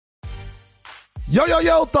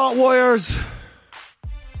Yo, Thought Warriors.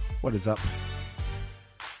 What is up?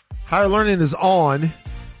 Higher Learning is on.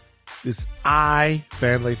 It's I,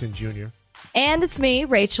 Van Lathan Jr. And it's me,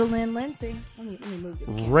 Rachel Lynn Lindsay. Let me move this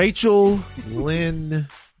camera. Rachel Lynn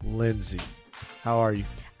Lindsay. How are you?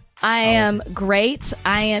 I am great.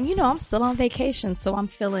 I am, I'm still on vacation, so I'm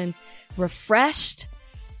feeling refreshed,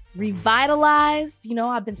 revitalized.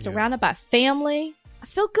 I've been surrounded by family. I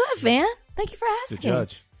feel good, Van. Thank you for asking. The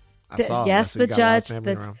judge. I saw yes, the judge.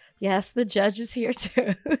 Yes, the judge is here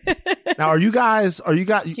too. Now, are you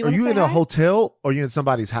in a hotel or are you in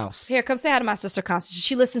somebody's house? Here, come say hi to my sister Constance.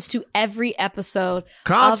 She listens to every episode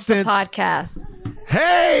Constance. of the podcast.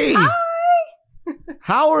 Hey! Hi!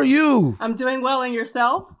 How are you? I'm doing well, and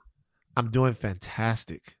yourself? I'm doing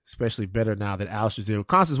fantastic, especially better now that Alice is there.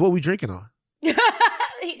 Constance, what are we drinking on?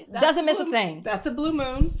 Doesn't miss a thing. That's a Blue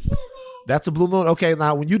Moon. That's a Blue Moon? Okay,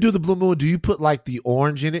 now when you do the Blue Moon, do you put like the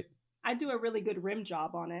orange in it? I do a really good rim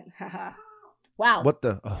job on it. Wow. What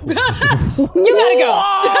the? Oh. You gotta go.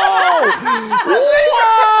 Whoa!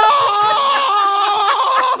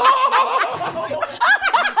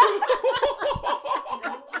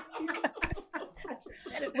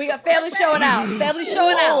 We got family showing out. Family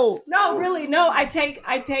showing out. No, really, no. I take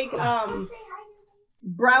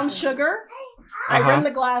brown sugar. I rim the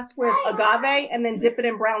glass with agave and then dip it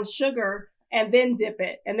in brown sugar and then dip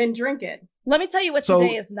it and then drink it. Let me tell you what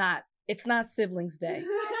today is not. It's not Siblings Day.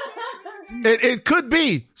 It could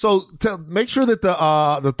be. So make sure that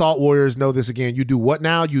the Thought Warriors know this again. You do what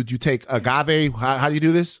now? You take agave. How do you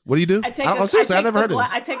do this? What do you do? I never heard of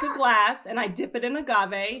this. I take a glass and I dip it in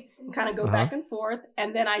agave and kind of go back and forth.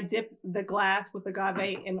 And then I dip the glass with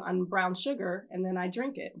agave in brown sugar and then I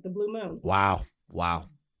drink it. The Blue Moon. Wow.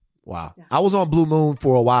 Yeah. I was on Blue Moon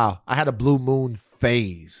for a while. I had a Blue Moon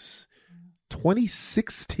phase.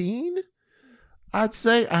 2016? I'd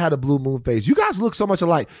say I had a Blue Moon phase. You guys look so much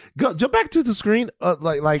alike. Jump back to the screen.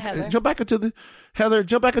 Jump back into the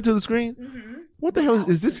screen. Mm-hmm. What the hell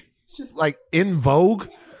is this? Like in vogue?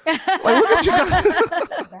 Like, look at you guys.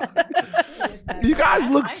 You guys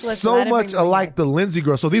look so much alike the Lindsay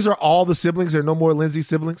girl. So these are all the siblings. There are no more Lindsay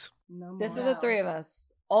siblings? No, this are the three of us.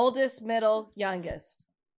 Oldest, middle, youngest.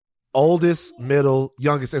 Oldest, middle,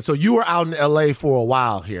 youngest. And so you were out in LA for a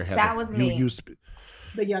while here, Heather. That was me.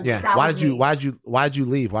 The youngest. Yeah. Why'd you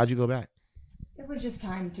leave? Why'd you go back? It was just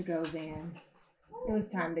time to go, Van. It was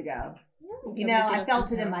time to go. I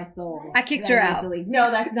felt it in my soul. I kicked her out.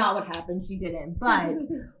 No, that's not what happened. She didn't. But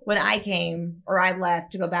when I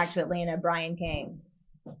left to go back to Atlanta, Brian came.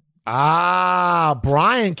 Ah,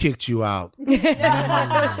 Brian kicked you out.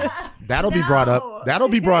 That'll be brought up. That'll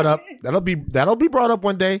be brought up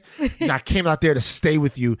one day. I came out there to stay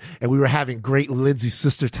with you, and we were having great Lindsay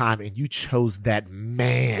sister time, and you chose that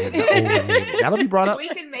man over me. That'll be brought up. We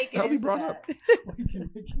can make it. That'll be brought up.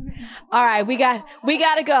 All right, we got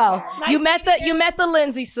to go. You met the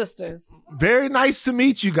Lindsay sisters. Very nice to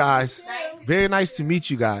meet you guys. Very nice to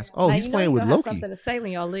meet you guys. Oh, he's playing with Loki. Something to say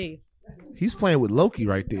when y'all leave. He's playing with Loki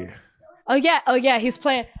right there. Oh yeah, he's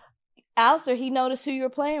playing. Alistair, he noticed who you were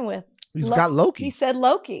playing with. He's got Loki. He said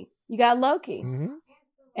Loki. You got Loki. Mm-hmm.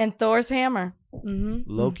 And Thor's hammer. Mm-hmm.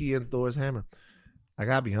 Loki and Thor's hammer. I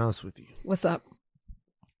gotta be honest with you. What's up?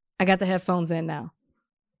 I got the headphones in now.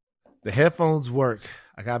 The headphones work.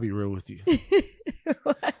 I gotta be real with you.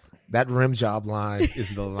 What? That rim job line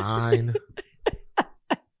is the line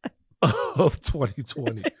of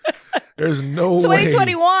 2020. There's no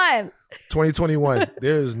 2021. 2021.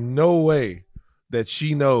 There's no way that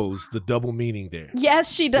she knows the double meaning there.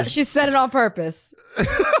 Yes, she does. She said it on purpose.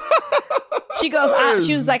 She goes,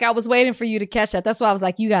 she was like, I was waiting for you to catch that. That's why I was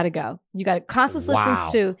like, you got to go. You got to. Constance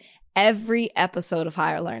listens to every episode of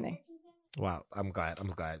Higher Learning. Wow. I'm glad.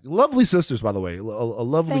 Lovely sisters, by the way. A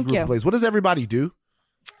lovely group of ladies. What does everybody do?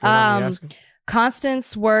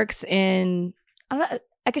 Constance works in, I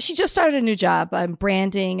guess she just started a new job,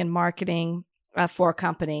 branding and marketing for a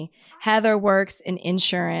company. Heather works in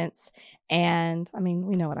insurance. And we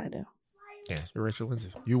know what I do. Yeah, you're Rachel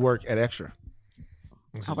Lindsay. You work at Extra.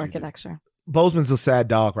 I work at Extra. Bozeman's a sad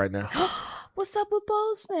dog right now. What's up with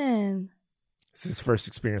Bozeman? It's his first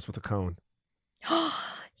experience with a cone.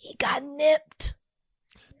 He got nipped.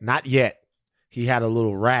 Not yet. He had a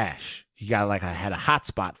little rash. He got had a hot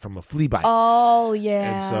spot from a flea bite. Oh,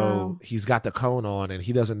 yeah. And so he's got the cone on and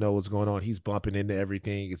he doesn't know what's going on. He's bumping into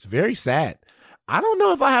everything. It's very sad. I don't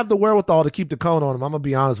know if I have the wherewithal to keep the cone on him. I'm going to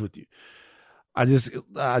be honest with you. I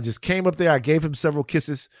just came up there. I gave him several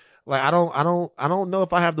kisses. Like, I don't know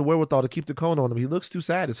if I have the wherewithal to keep the cone on him. He looks too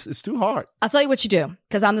sad. It's too hard. I'll tell you what you do,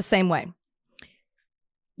 because I'm the same way.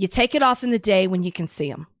 You take it off in the day when you can see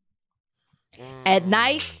him. At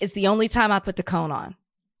night is the only time I put the cone on.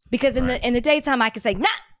 Because in the daytime, I can say, nah,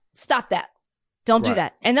 stop that. Don't do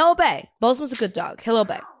that. And they'll obey. Bozeman's a good dog. He'll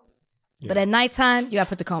obey. Yeah. But at nighttime, you got to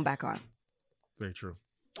put the cone back on. Very true.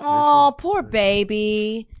 Oh, poor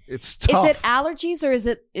baby. It's tough. Is it allergies or is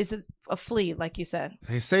it a flea, like you said?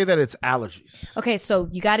 They say that it's allergies. Okay, so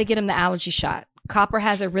you got to get him the allergy shot. Copper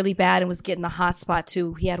has it really bad and was getting the hot spot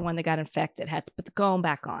too. He had one that got infected. Had to put the cone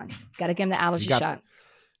back on. Got to give him the allergy shot.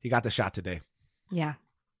 He got the shot today. Yeah.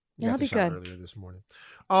 He'll be good. Earlier this morning.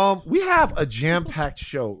 We have a jam-packed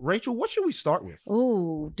show. Rachel, what should we start with?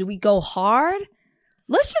 Ooh, do we go hard?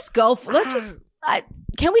 Let's just go.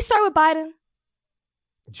 Can we start with Biden?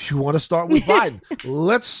 You want to start with Biden?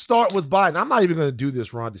 Let's start with Biden. I'm not even going to do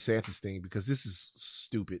this Ron DeSantis thing because this is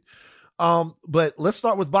stupid. But let's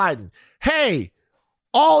start with Biden. Hey,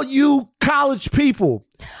 all you college people,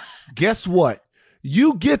 guess what?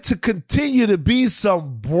 You get to continue to be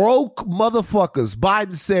some broke motherfuckers.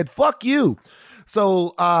 Biden said, fuck you.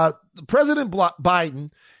 So President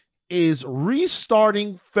Biden is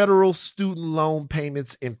restarting federal student loan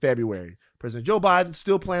payments in February. President Joe Biden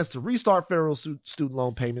still plans to restart federal student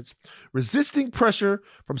loan payments, resisting pressure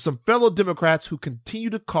from some fellow Democrats who continue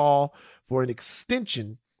to call for an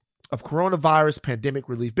extension of coronavirus pandemic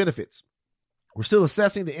relief benefits. We're still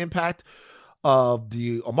assessing the impact of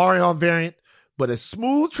the Omicron variant, but a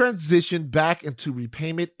smooth transition back into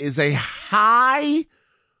repayment is a high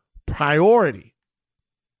priority.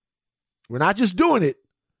 We're not just doing it.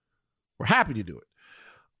 We're happy to do it.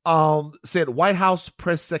 Said White House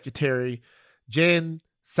Press Secretary Jen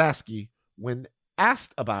Psaki when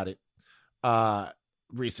asked about it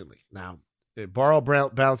recently. Now, borrow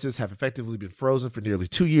balances have effectively been frozen for nearly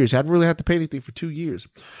 2 years. You hadn't really had to pay anything for 2 years,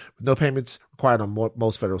 with no payments required on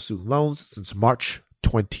most federal student loans since March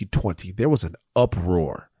 2020. There was an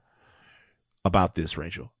uproar about this,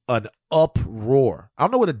 Rachel. An uproar. I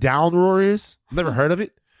don't know what a downroar is. I've never heard of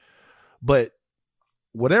it. But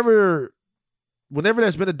whenever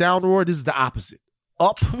there's been a downroar, this is the opposite.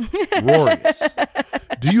 Uproarious.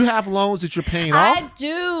 Do you have loans that you're paying off? I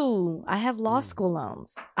do. I have law school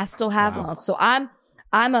loans. I still have loans. So it's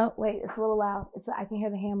a little loud. I can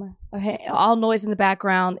hear the hammer. Okay. All noise in the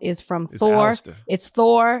background is from Thor. Alistair. It's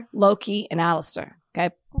Thor, Loki, and Alistair.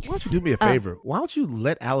 Okay. Why don't you do me a favor? Why don't you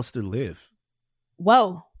let Alistair live?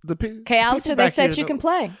 Whoa. Okay, Alistair, they said you can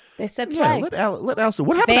play. They said play. Yeah, let Alistair.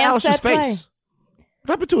 What happened to Alistair's face?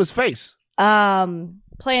 What happened to his face? Playing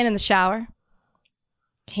in the shower.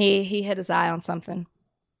 He hit his eye on something.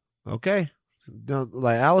 Okay.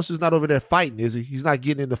 Like Alistair's not over there fighting, is he? He's not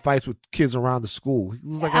getting into fights with kids around the school.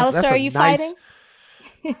 Like, Alistair, are you fighting?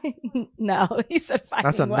 No, he said fighting.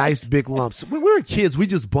 That's a nice big lump. So when we were kids, we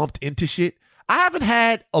just bumped into shit. I haven't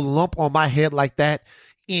had a lump on my head like that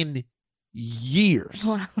in years.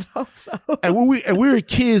 Well, I would hope so. And when we were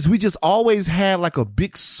kids, we just always had like a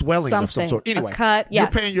big swelling of some sort. Anyway, a cut.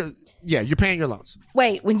 Yes. You're paying your loans.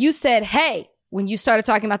 Wait, when you said, hey, when you started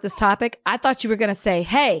talking about this topic, I thought you were going to say,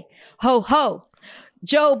 hey, ho, ho,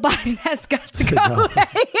 Joe Biden has got to go. No.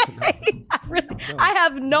 I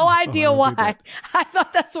have no idea why. I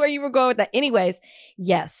thought that's where you were going with that. Anyways,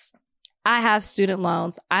 yes, I have student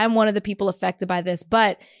loans. I'm one of the people affected by this,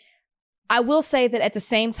 but I will say that at the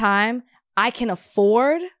same time, I can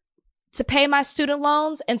afford to pay my student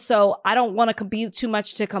loans. And so I don't want to be too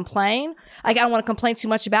much to complain. Like, I don't want to complain too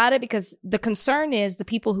much about it because the concern is the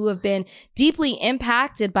people who have been deeply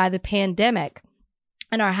impacted by the pandemic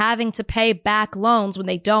and are having to pay back loans when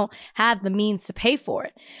they don't have the means to pay for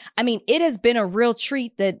it. I mean, it has been a real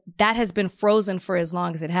treat that has been frozen for as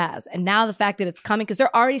long as it has. And now the fact that it's coming, because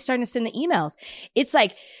they're already starting to send the emails. It's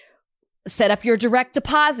like, set up your direct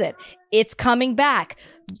deposit. It's coming back.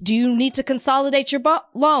 Do you need to consolidate your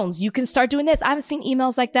loans? You can start doing this. I haven't seen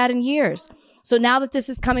emails like that in years. So now that this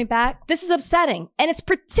is coming back, this is upsetting. And it's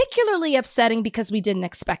particularly upsetting because we didn't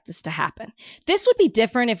expect this to happen. This would be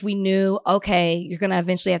different if we knew, okay, you're going to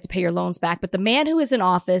eventually have to pay your loans back. But the man who is in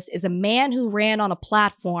office is a man who ran on a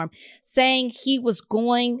platform saying he was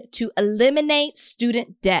going to eliminate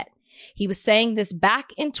student debt. He was saying this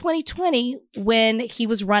back in 2020 when he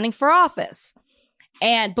was running for office.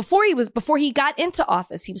 And before he got into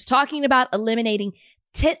office, he was talking about eliminating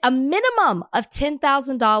a minimum of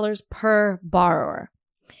 $10,000 per borrower.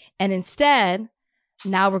 And instead,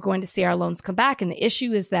 now we're going to see our loans come back. And the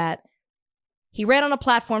issue is that he ran on a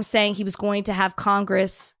platform saying he was going to have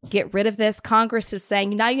Congress get rid of this. Congress is saying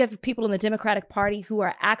now you have people in the Democratic Party who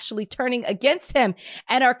are actually turning against him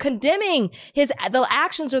and are condemning the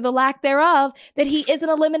actions or the lack thereof that he isn't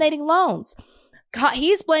eliminating loans.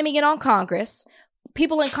 He's blaming it on Congress.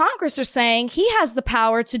 people in Congress are saying he has the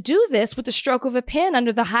power to do this with the stroke of a pen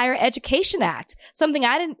under the Higher Education Act. Something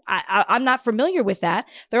I'm not familiar with that.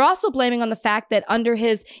 They're also blaming on the fact that under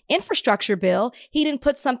his infrastructure bill, he didn't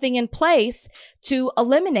put something in place to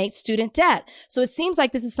eliminate student debt. So it seems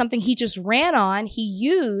like this is something he just ran on, he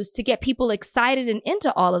used to get people excited and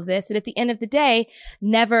into all of this. And at the end of the day,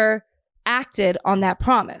 never acted on that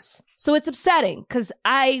promise. So it's upsetting because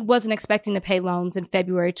I wasn't expecting to pay loans in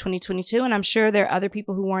February 2022. And I'm sure there are other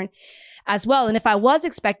people who weren't as well. And if I was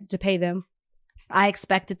expected to pay them, I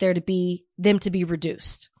expected them to be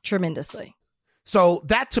reduced tremendously. So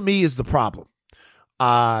that to me is the problem.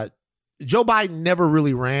 Joe Biden never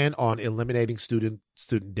really ran on eliminating student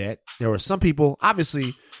debt. There were some people,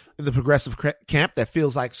 obviously, in the progressive camp that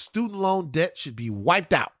feels like student loan debt should be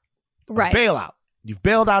wiped out. Right. Bailout. You've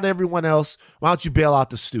bailed out everyone else. Why don't you bail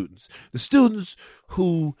out the students? The students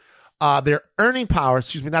who their earning power,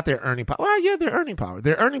 not their earning power. Well, yeah, their earning power.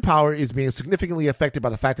 Their earning power is being significantly affected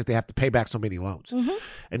by the fact that they have to pay back so many loans. Mm-hmm.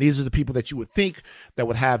 And these are the people that you would think that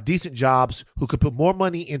would have decent jobs, who could put more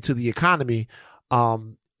money into the economy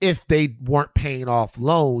if they weren't paying off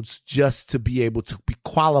loans just to be able to be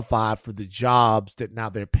qualified for the jobs that now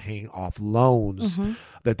they're paying off loans, mm-hmm.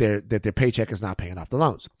 that their paycheck is not paying off the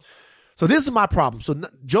loans. So this is my problem. So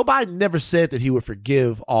Joe Biden never said that he would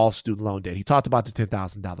forgive all student loan debt. He talked about the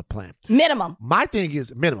 $10,000 plan. Minimum. My thing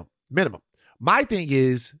is minimum. My thing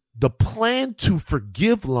is the plan to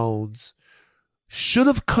forgive loans should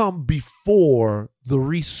have come before the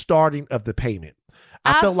restarting of the payment.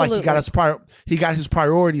 I felt like he got his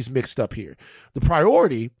priorities mixed up here. The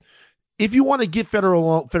priority, if you want to get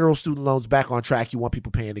federal student loans back on track, you want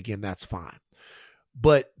people paying again, that's fine.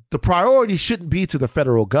 But the priority shouldn't be to the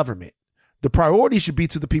federal government. The priority should be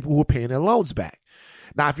to the people who are paying their loans back.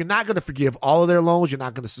 Now, if you're not going to forgive all of their loans, you're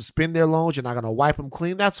not going to suspend their loans, you're not going to wipe them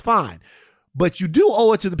clean, that's fine. But you do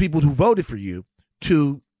owe it to the people who voted for you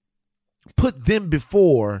to put them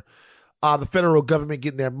before the federal government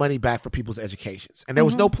getting their money back for people's educations. And there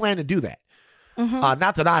was no plan to do that. Mm-hmm.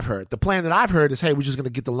 Not that I've heard. The plan that I've heard is, hey, we're just going to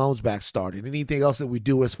get the loans back started. Anything else that we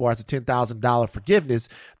do as far as the $10,000 forgiveness,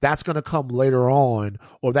 that's going to come later on,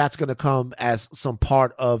 or that's going to come as some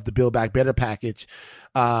part of the Build Back Better package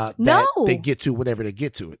that they get to whenever they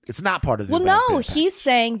get to it. It's not part of the Build Back Better package. He's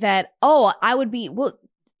saying that,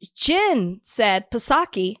 Jen said,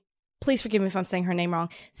 Psaki, please forgive me if I'm saying her name wrong,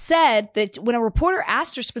 said that when a reporter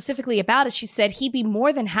asked her specifically about it, she said he'd be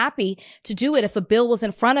more than happy to do it if a bill was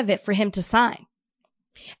in front of it for him to sign.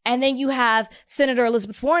 And then you have Senator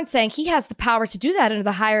Elizabeth Warren saying he has the power to do that under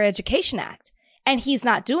the Higher Education Act. And he's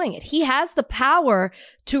not doing it. He has the power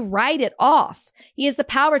to write it off. He has the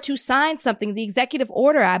power to sign something, the executive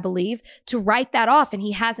order, I believe, to write that off. And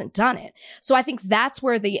he hasn't done it. So I think that's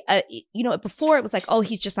where before it was like, oh,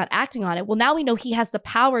 he's just not acting on it. Well, now we know he has the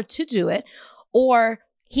power to do it, or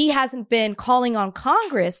he hasn't been calling on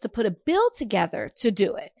Congress to put a bill together to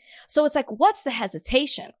do it. So it's like, what's the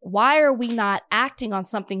hesitation? Why are we not acting on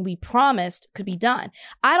something we promised could be done?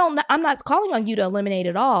 I'm not calling on you to eliminate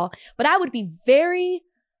it all, but I would be very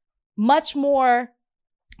much more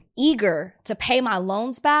eager to pay my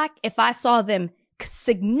loans back if I saw them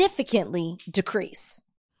significantly decrease.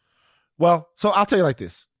 Well, so I'll tell you like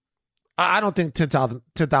this. I don't think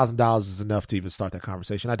 $10,000 is enough to even start that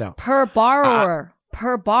conversation. I don't. Per borrower.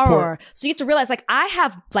 So you have to realize, like, I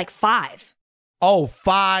have like 5. Oh,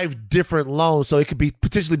 5 different loans, so it could be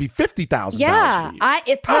potentially be $50,000. Yeah, for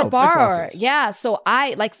you. Per borrower. Yeah, so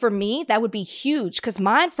for me, that would be huge because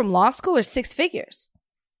mine from law school are 6 figures.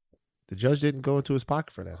 The judge didn't go into his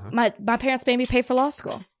pocket for that, huh? My parents made me pay for law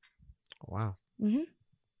school. Wow. Mm-hmm.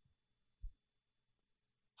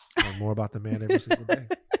 Learn more about the man every single day.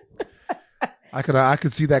 I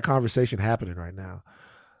could see that conversation happening right now.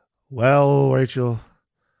 Well, Rachel,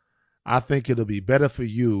 I think it'll be better for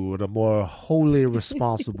you in a more wholly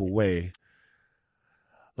responsible way,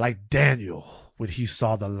 like Daniel when he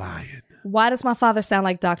saw the lion. Why does my father sound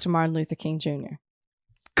like Dr. Martin Luther King Jr.?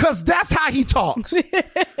 Because that's how he talks.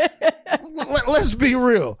 Let's be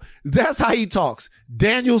real. That's how he talks.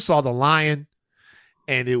 Daniel saw the lion,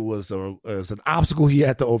 and it was an obstacle he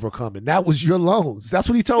had to overcome, and that was your loans. That's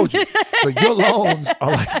what he told you. So your loans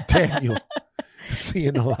are like Daniel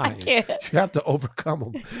seeing the lion. You have to overcome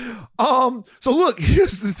them. So look,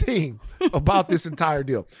 here's the thing about this entire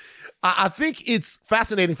deal. I think it's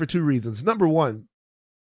fascinating for 2 reasons. Number one,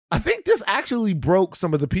 I think this actually broke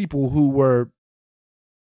some of the people who were,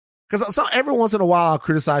 because every once in a while I'll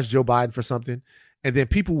criticize Joe Biden for something, and then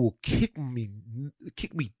people will kick me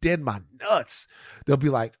dead in my nuts. They'll be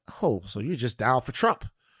like, oh, so you're just down for Trump.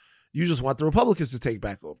 You just want the Republicans to take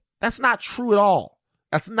back over. That's not true at all.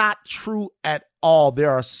 That's not true at all. There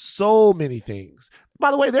are so many things.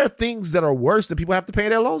 By the way, there are things that are worse than people have to pay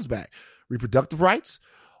their loans back. Reproductive rights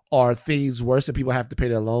are things worse than people have to pay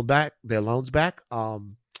their loans back.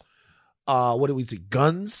 What do we see?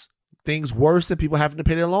 Guns, things worse than people having to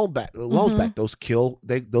pay their loans back. Those kill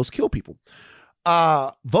people.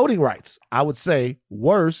 Voting rights, I would say,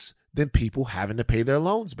 worse than people having to pay their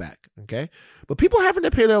loans back. Okay. But people having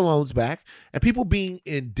to pay their loans back and people being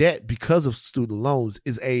in debt because of student loans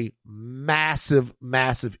is a massive,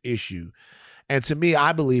 massive issue. And to me,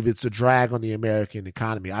 I believe it's a drag on the American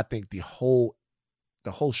economy. I think the whole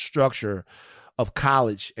structure of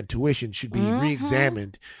college and tuition should be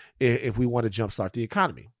reexamined if we want to jumpstart the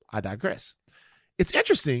economy. I digress. It's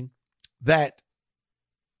interesting that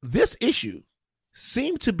this issue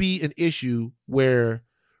seemed to be an issue where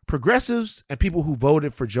progressives and people who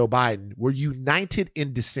voted for Joe Biden were united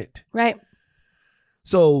in dissent. Right.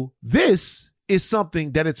 So this is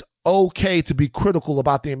something that it's okay to be critical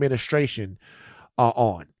about the administration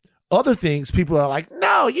on. Other things, people are like,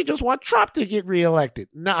 no, you just want Trump to get reelected.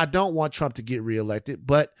 No, I don't want Trump to get reelected.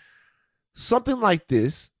 But something like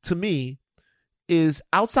this, to me, is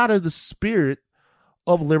outside of the spirit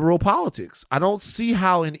of liberal politics. I don't see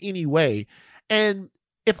how in any way. And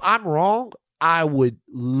if I'm wrong, I would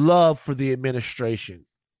love for the administration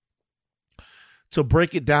to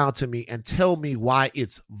break it down to me and tell me why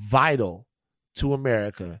it's vital to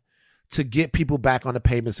America to get people back on the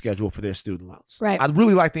payment schedule for their student loans. Right. I'd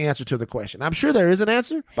really like the answer to the question. I'm sure there is an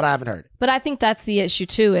answer, but I haven't heard it. But I think that's the issue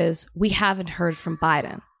too, is we haven't heard from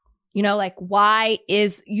Biden. You know, like,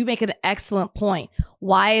 you make an excellent point.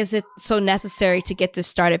 Why is it so necessary to get this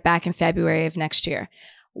started back in February of next year?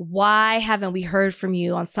 Why haven't we heard from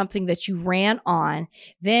you on something that you ran on,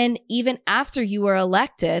 then even after you were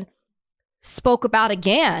elected, spoke about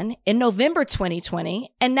again in November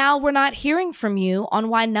 2020, and now we're not hearing from you on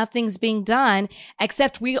why nothing's being done,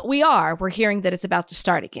 except we're hearing that it's about to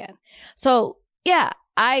start again. So yeah,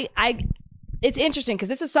 it's interesting because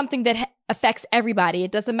this is something that affects everybody.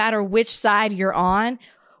 It doesn't matter which side you're on.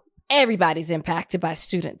 Everybody's impacted by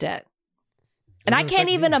student debt. And I can't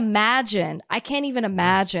even imagine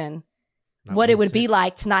what it would be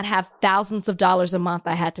like to not have thousands of dollars a month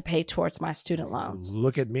I had to pay towards my student loans.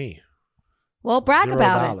 Look at me. Well, brag $0.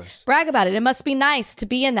 about it. Brag about it. It must be nice to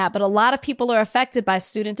be in that. But a lot of people are affected by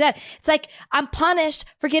student debt. It's like I'm punished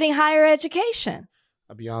for getting higher education.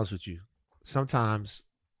 I'll be honest with you. Sometimes,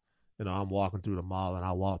 I'm walking through the mall and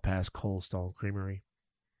I walk past Cold Stone Creamery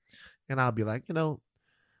and I'll be like, I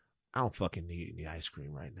don't fucking need any ice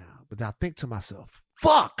cream right now. But I think to myself,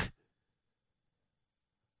 fuck,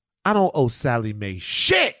 I don't owe Sally Mae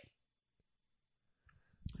shit.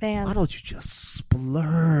 Man. Why don't you just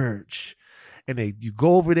splurge? And you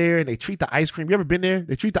go over there and they treat the ice cream. You ever been there?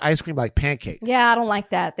 They treat the ice cream like pancake. Yeah, I don't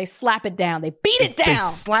like that. They slap it down. They beat it down. They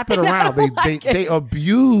slap it around. They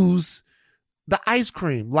abuse the ice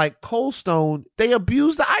cream. Like Cold Stone, they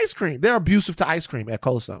abuse the ice cream. They're abusive to ice cream at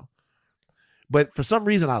Cold Stone. But for some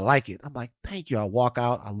reason, I like it. I'm like, thank you. I walk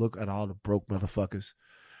out. I look at all the broke motherfuckers.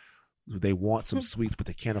 They want some sweets, but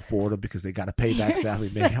they can't afford them because they got to pay back Sally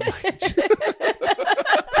Mae. I'm like,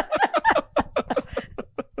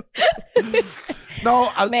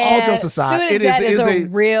 no, man, all jokes aside, student debt is a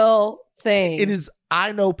real thing. It is.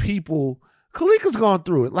 I know people. Kalika's gone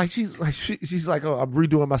through it. She's like, oh, I'm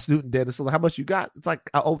redoing my student debt. And so how much you got? It's like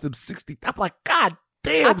I owe them $60,000. I'm like, God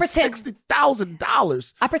damn,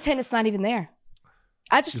 $60,000. I pretend it's not even there.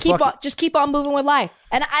 I just keep on moving with life,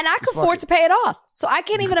 and I can afford to pay it off. So I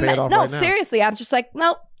can't even imagine. No, right, seriously, I'm just like,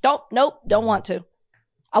 nope, don't want to.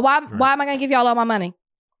 Why am I going to give y'all all my money?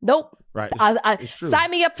 Nope. Right. It's true.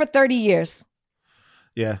 Sign me up for 30 years.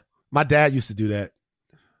 Yeah, my dad used to do that.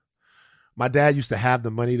 My dad used to have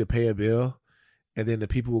the money to pay a bill, and then the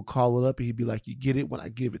people would call it up, and he'd be like, "You get it when I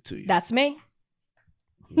give it to you." That's me.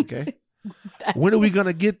 Okay. When are we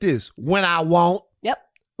gonna get this? When I want. Yep.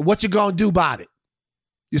 What you gonna do about it?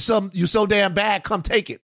 You're so damn bad. Come take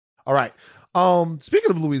it. All right.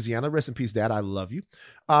 Speaking of Louisiana, rest in peace, Dad. I love you.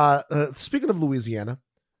 Speaking of Louisiana,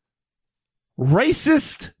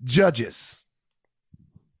 racist judges.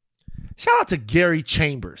 Shout out to Gary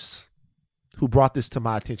Chambers, who brought this to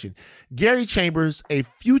my attention. Gary Chambers, a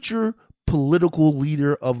future political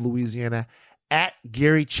leader of Louisiana, at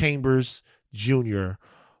Gary Chambers Jr.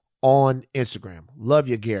 on Instagram. Love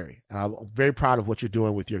you, Gary. And I'm very proud of what you're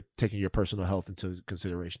doing with taking your personal health into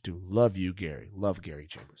consideration too. Love you, Gary. Love Gary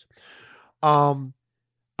Chambers. I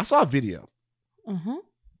saw a video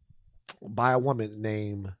by a woman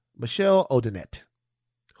named Michelle Odenette,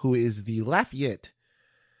 who is the Lafayette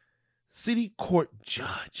City Court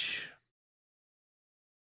judge.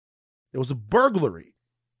 There was a burglary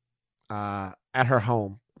at her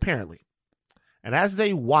home, apparently. And as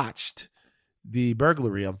they watched the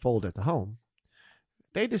burglary unfold at the home,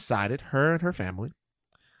 they decided, her and her family,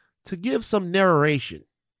 to give some narration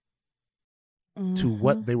to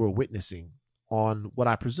what they were witnessing on what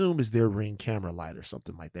I presume is their Ring camera light or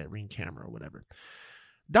something like that, Ring camera or whatever.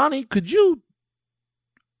 Donnie, could you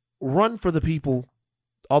run for the people,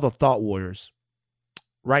 all the thought warriors,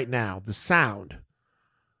 right now, the sound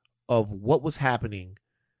of what was happening,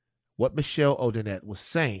 what Michelle Odinette was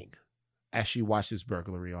saying as she watched this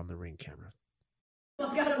burglary on the Ring camera?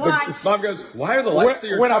 Mom goes, why are the lights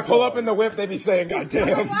when I pull up in the whip, they be saying, God damn.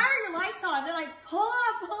 Like, why are your lights on? They're like, pull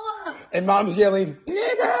up. And Mom's yelling,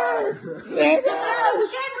 nigger! Nigger! Oh,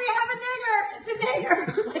 kid, we have a nigger. It's a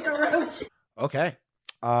nigger. Like a roach. Okay.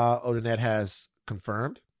 Odinette has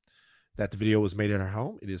confirmed that the video was made at her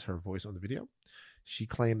home. It is her voice on the video. She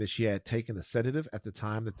claimed that she had taken a sedative at the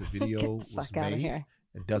time that the video was made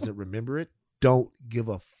and doesn't remember it. Don't give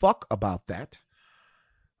a fuck about that.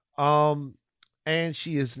 And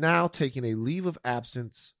she is now taking a leave of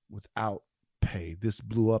absence without pay. This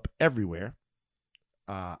blew up everywhere.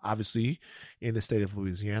 Obviously, in the state of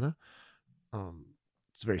Louisiana.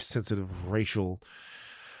 It's a very sensitive racial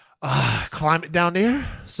climate down there.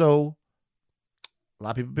 So a lot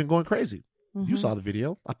of people have been going crazy. You saw the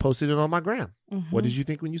video. I posted it on my gram. What did you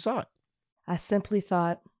think when you saw it? I simply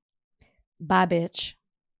thought, bye, bitch.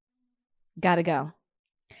 Gotta go.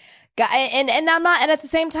 And I'm not, and at the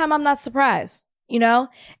same time, I'm not surprised. You know,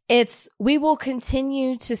 we will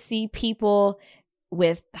continue to see people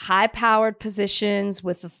with high powered positions,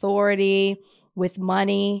 with authority, with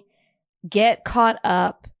money, get caught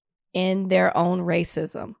up in their own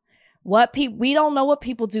racism. We don't know what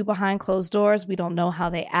people do behind closed doors. We don't know how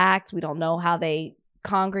they act. We don't know how they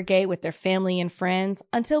congregate with their family and friends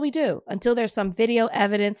until we do, until there's some video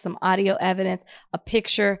evidence, some audio evidence, a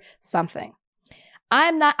picture, something.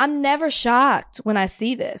 I'm never shocked when I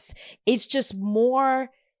see this. It's just more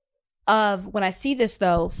of when I see this,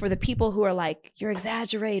 though, for the people who are like, you're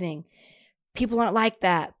exaggerating. People aren't like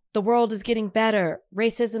that. The world is getting better.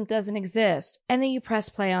 Racism doesn't exist. And then you press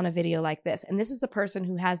play on a video like this. And this is a person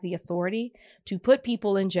who has the authority to put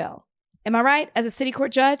people in jail. Am I right? As a city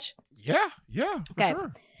court judge? Yeah. Okay.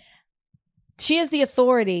 Sure. She has the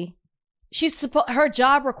authority. Her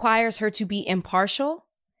job requires her to be impartial.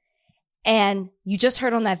 And you just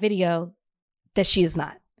heard on that video that she is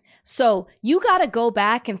not. So you got to go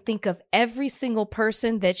back and think of every single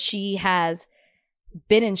person that she has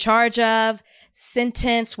been in charge of,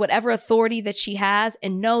 sentenced, whatever authority that she has,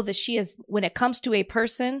 and know that she is, when it comes to a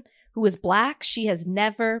person who is Black, she has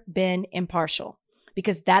never been impartial,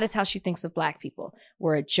 because that is how she thinks of Black people.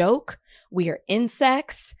 We're a joke. We are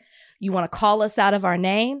insects. You want to call us out of our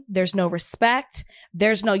name. There's no respect.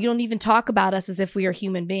 You don't even talk about us as if we are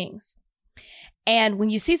human beings. And when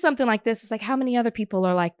you see something like this, it's like, how many other people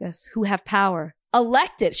are like this who have power?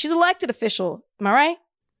 Elected. She's elected official. Am I right?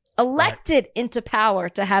 Elected into power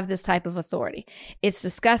to have this type of authority. It's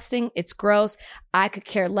disgusting. It's gross. I could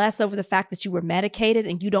care less over the fact that you were medicated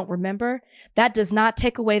and you don't remember. That does not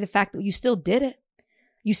take away the fact that you still did it.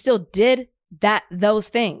 You still did those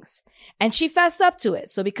things. And she fessed up to it.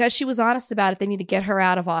 So because she was honest about it, they need to get her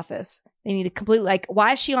out of office. They need to completely,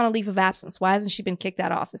 why is she on a leave of absence? Why hasn't she been kicked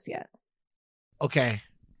out of office yet? Okay.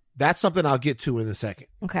 That's something I'll get to in a second.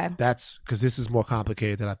 Okay. That's because this is more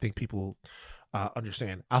complicated than I think people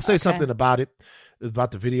understand. I'll say something about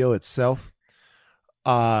the video itself.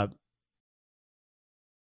 I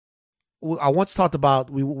once talked about,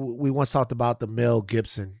 we once talked about the Mel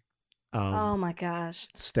Gibson oh my gosh,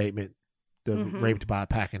 statement, raped by a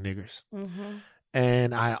pack of niggers.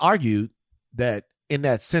 And I argued that in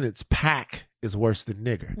that sentence, pack is worse than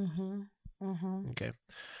nigger. Okay.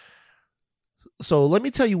 So let me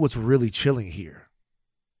tell you what's really chilling here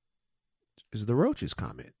is the Roaches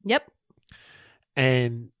comment. Yep.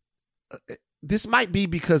 And this might be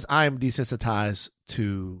because I am desensitized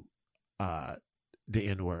to the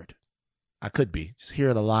N-word. I could be. Just hear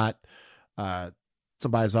it a lot.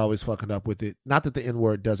 Somebody's always fucking up with it. Not that the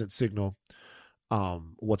N-word doesn't signal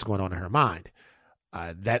what's going on in her mind.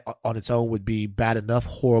 That on its own would be bad enough,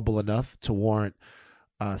 horrible enough to warrant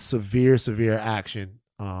severe action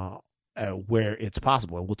where it's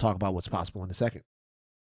possible. And we'll talk about what's possible in a second.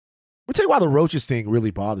 I'll tell you why the Roaches thing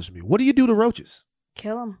really bothers me. What do you do to roaches?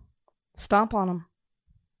 Kill them. Stomp on them.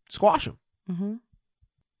 Squash them.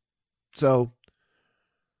 So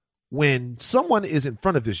when someone is in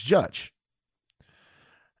front of this judge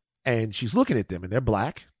and she's looking at them and they're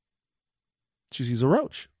Black, she sees a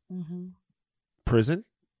roach. Prison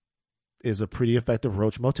is a pretty effective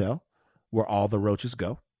roach motel where all the roaches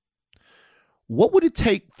go. what would it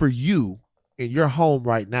take for you in your home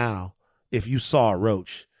right now if you saw a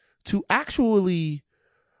roach to actually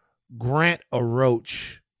grant a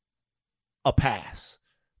roach a pass,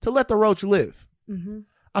 to let the roach live? Mm-hmm.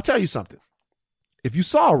 I'll tell you something. If you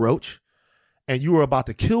saw a roach and you were about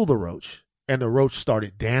to kill the roach and the roach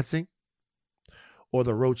started dancing, or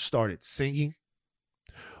the roach started singing,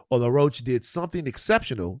 or the roach did something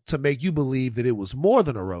exceptional to make you believe that it was more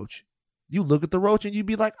than a roach, you look at the roach and you'd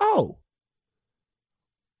be like, oh,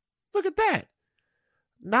 look at that.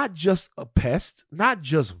 Not just a pest, not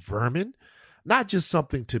just vermin, not just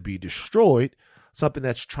something to be destroyed, something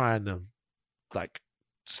that's trying to like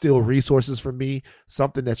steal resources from me,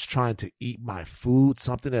 something that's trying to eat my food,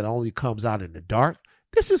 something that only comes out in the dark.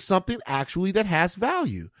 This is something actually that has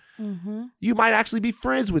value. Mm-hmm. You might actually be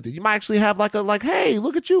friends with it. You might actually have like, hey,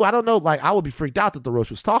 look at you. I don't know. Like, I would be freaked out that the roach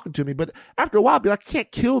was talking to me, but after a while, I'd be like, I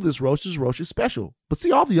can't kill this roach. This roach is special. But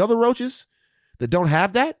see, all the other roaches that don't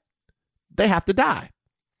have that, they have to die.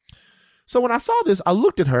 So when I saw this, I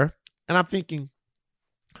looked at her and I'm thinking,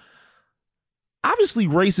 obviously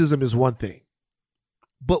racism is one thing,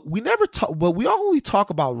 but we only talk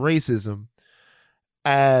about racism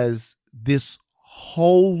as this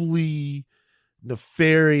wholly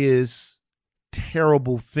nefarious,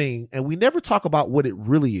 terrible thing. And we never talk about what it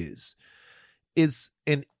really is. It's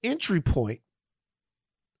an entry point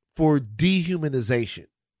for dehumanization.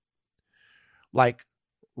 Like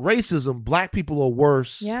racism, black people are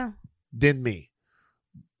worse than me.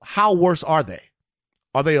 How worse are they?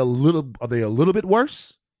 Are they a little bit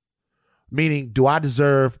worse? Meaning, do I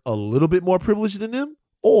deserve a little bit more privilege than them?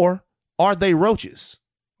 Or are they roaches?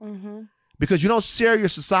 Mm-hmm. Because you don't share your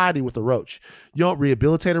society with a roach. You don't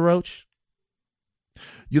rehabilitate a roach.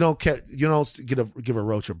 You don't give a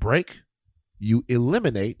roach a break. You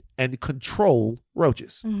eliminate and control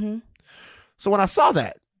roaches. Mm-hmm. So when I saw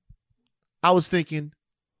that, I was thinking,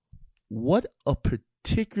 what a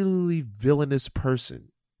particularly villainous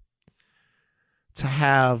person to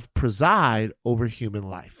have preside over human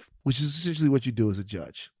life, which is essentially what you do as a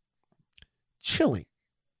judge. Chilling.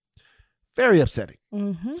 Very upsetting.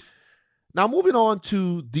 Mm-hmm. Now, moving on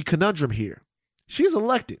to the conundrum here. She's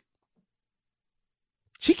elected.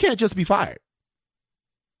 She can't just be fired.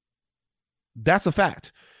 That's a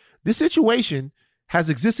fact. This situation has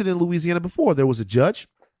existed in Louisiana before. There was a judge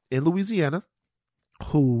in Louisiana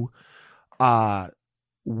who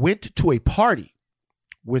went to a party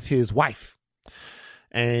with his wife,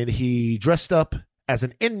 and he dressed up as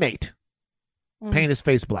an inmate, painted his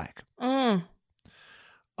face black, put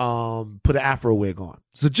an Afro wig on.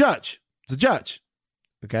 It's a judge.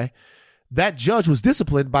 Okay. That judge was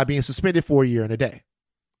disciplined by being suspended for a year and a day.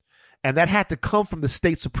 And that had to come from the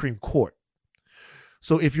state Supreme Court.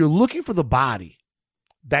 So if you're looking for the body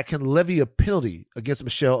that can levy a penalty against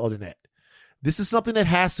Michelle Odenette, this is something that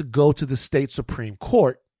has to go to the state Supreme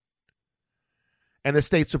Court. And the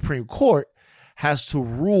state Supreme Court has to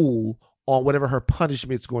rule on whatever her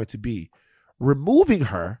punishment is going to be. Removing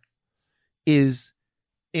her is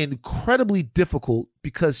incredibly difficult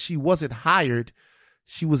because she wasn't hired,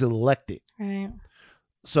 she was elected. Right.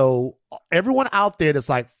 So everyone out there that's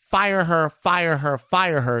like, fire her, fire her,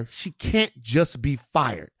 fire her, she can't just be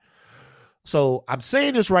fired. So I'm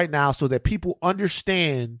saying this right now so that people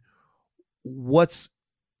understand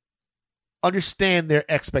their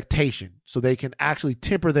expectation, so they can actually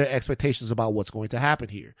temper their expectations about what's going to happen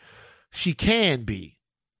here. She can be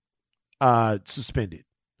suspended.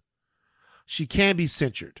 She can be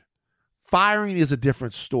censured. Firing is a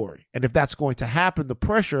different story. And if that's going to happen, the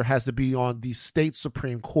pressure has to be on the state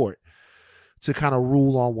Supreme Court to kind of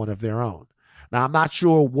rule on one of their own. Now, I'm not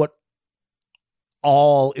sure what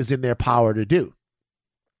all is in their power to do.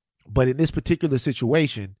 But in this particular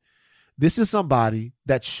situation, this is somebody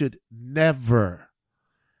that should never,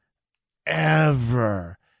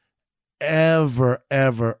 ever, ever,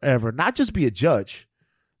 ever, ever, not just be a judge,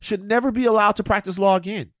 should never be allowed to practice law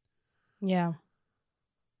again. Yeah.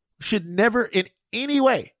 Should never in any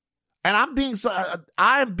way, and I'm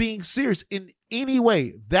being serious, in any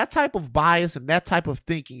way, that type of bias and that type of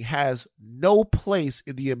thinking has no place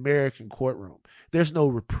in the American courtroom. There's no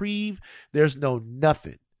reprieve. There's no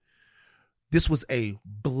nothing. This was a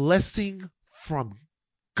blessing from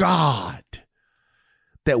God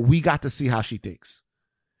that we got to see how she thinks.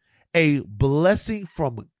 A blessing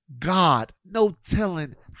from God. No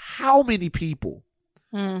telling how many people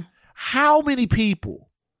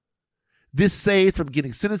this saved from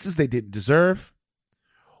getting sentences they didn't deserve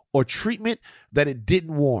or treatment that they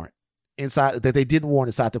didn't warrant inside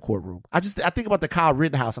the courtroom. I think about the Kyle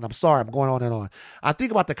Rittenhouse, and I'm sorry, I'm going on and on. I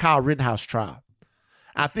think about the Kyle Rittenhouse trial.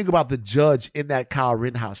 I think about the judge in that Kyle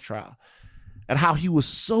Rittenhouse trial. and how he was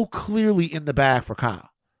so clearly in the bag for Kyle.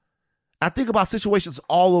 I think about situations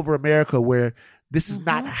all over America where this is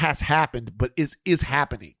not has happened, but is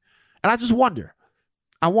happening. And I just wonder.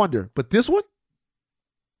 But this one,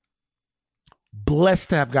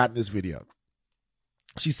 blessed to have gotten this video.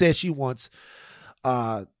 She says she wants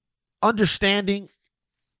understanding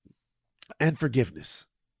and forgiveness.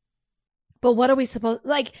 But what are we supposed,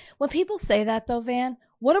 like, when people say that though, Van,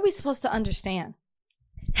 what are we supposed to understand?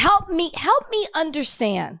 Help me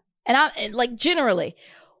understand. And I, like, generally,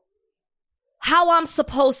 how I'm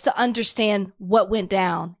supposed to understand what went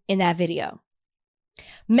down in that video.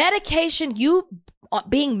 Medication, you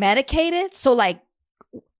being medicated. So, like,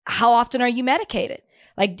 how often are you medicated?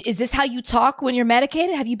 Like, is this how you talk when you're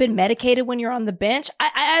medicated? Have you been medicated when you're on the bench?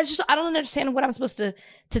 I don't understand what I'm supposed to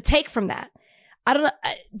take from that. I don't know.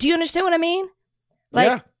 Do you understand what I mean? Like,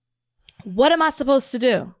 yeah. What am I supposed to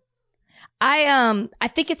do? I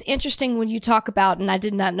think it's interesting when you talk about, and I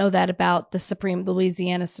did not know that about the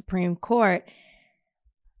Louisiana Supreme Court.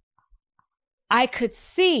 I could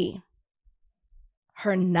see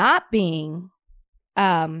her not being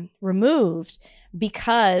removed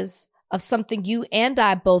because of something you and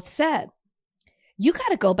I both said. You got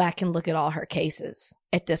to go back and look at all her cases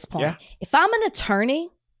at this point. Yeah. If I'm an attorney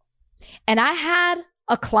and I had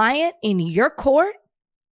a client in your court,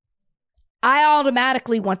 I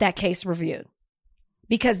automatically want that case reviewed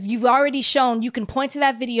because you've already shown, you can point to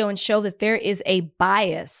that video and show that there is a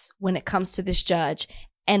bias when it comes to this judge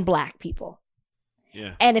and Black people.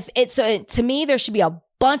 Yeah. And if it's, so to me, there should be a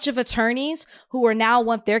bunch of attorneys who are now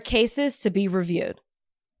want their cases to be reviewed,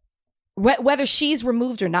 whether she's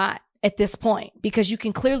removed or not at this point, because you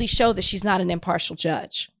can clearly show that she's not an impartial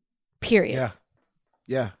judge, period. Yeah.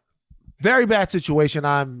 Yeah. Very bad situation.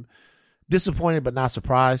 I'm disappointed, but not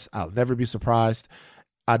surprised. I'll never be surprised.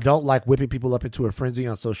 I don't like whipping people up into a frenzy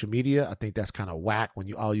on social media. I think that's kind of whack when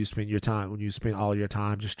you spend all your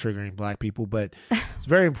time just triggering Black people. But it's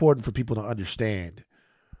very important for people to understand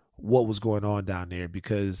what was going on down there,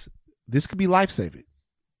 because this could be life-saving.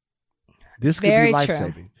 This could be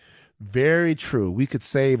life-saving. Very true. We could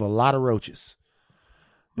save a lot of roaches.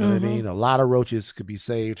 You know what I mean? A lot of roaches could be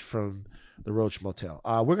saved from the Roach Motel.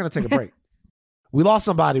 We're going to take a break. We lost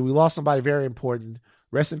somebody very important.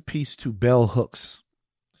 Rest in peace to Bell Hooks,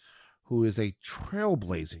 who is a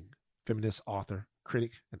trailblazing feminist author,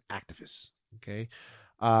 critic, and activist. Okay.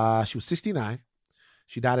 She was 69.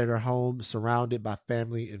 She died at her home, surrounded by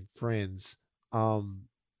family and friends.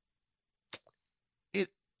 It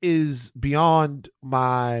is beyond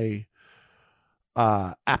my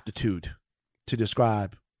aptitude to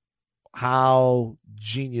describe how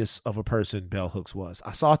genius of a person Bell Hooks was.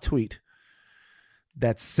 I saw a tweet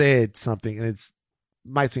that said something, and it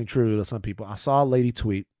might seem true to some people. I saw a lady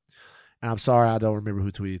tweet, and I'm sorry I don't remember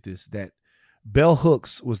who tweeted this, that Bell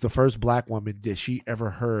Hooks was the first Black woman that she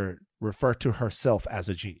ever heard refer to herself as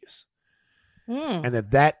a genius. And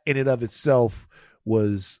that in and of itself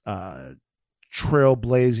was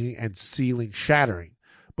trailblazing and ceiling shattering.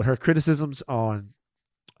 But her criticisms on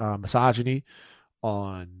misogyny,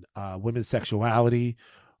 on women's sexuality,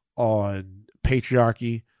 on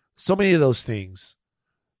patriarchy, so many of those things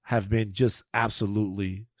have been just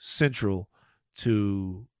absolutely central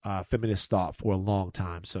to feminist thought for a long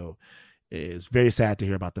time. So it's very sad to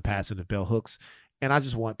hear about the passing of Bell Hooks. And I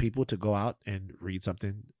just want people to go out and read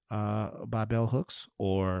something by Bell Hooks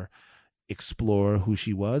or explore who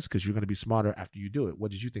she was, because you're going to be smarter after you do it.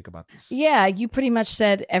 What did you think about this? Yeah, you pretty much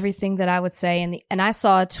said everything that I would say. And I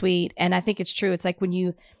saw a tweet, and I think it's true. It's like when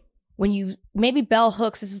you maybe Bell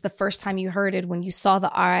Hooks, this is the first time you heard it, when you saw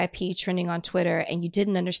the RIP trending on Twitter and you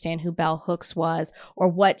didn't understand who Bell Hooks was or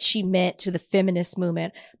what she meant to the feminist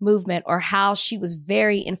movement, or how she was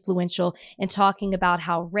very influential in talking about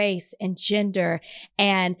how race and gender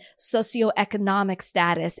and socioeconomic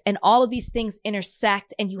status and all of these things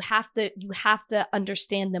intersect. And you have to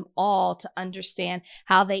understand them all to understand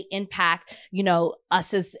how they impact,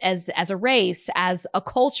 us as a race, as a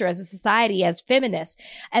culture, as a society, as feminists.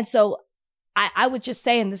 And so I would just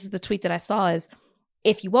say, and this is the tweet that I saw, is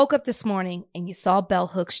if you woke up this morning and you saw Bell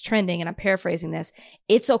Hooks trending, and I'm paraphrasing this,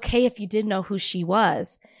 it's okay if you didn't know who she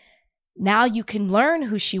was. Now you can learn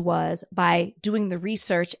who she was by doing the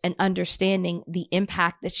research and understanding the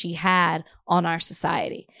impact that she had on our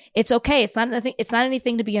society. It's okay. It's not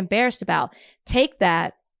anything to be embarrassed about. Take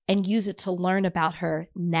that and use it to learn about her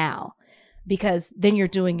now, because then you're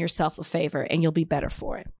doing yourself a favor and you'll be better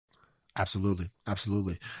for it. Absolutely.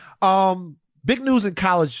 Big news in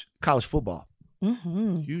college football.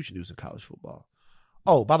 Huge news in college football.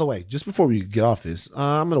 Oh, by the way, just before we get off this,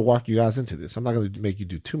 I'm going to walk you guys into this. I'm not going to make you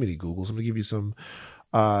do too many Googles. I'm going to give you some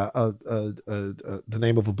the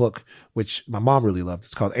name of a book which my mom really loved.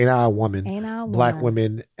 It's called Ain't I a Woman? Ain't I a Black Woman?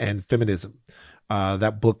 Women and Feminism.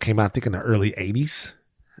 That book came out, I think, in the early 80s.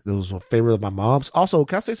 It was a favorite of my mom's. Also,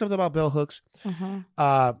 can I say something about Bell Hooks?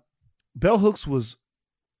 Mm-hmm. Bell Hooks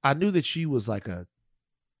I knew that she was like a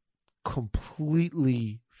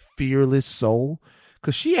completely fearless soul,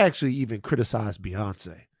 because she actually even criticized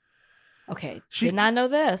Beyonce. Okay, did not know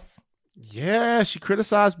this. Yeah, she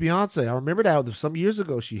criticized Beyonce. I remember that some years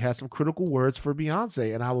ago. She had some critical words for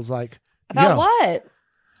Beyonce, and I was like, about what?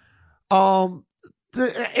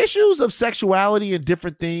 The issues of sexuality and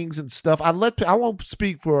different things and stuff. I won't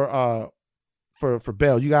speak for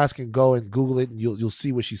Belle. You guys can go and Google it, and you'll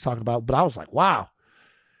see what she's talking about. But I was like, wow,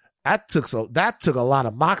 that took a lot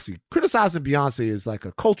of moxie. Criticizing Beyonce is like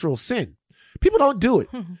a cultural sin. People don't do it.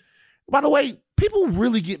 By the way, people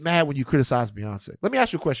really get mad when you criticize Beyonce. Let me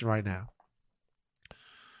ask you a question right now.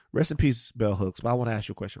 Rest in peace, Bell Hooks. But I want to ask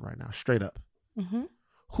you a question right now, straight up. Mm-hmm.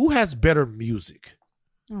 Who has better music?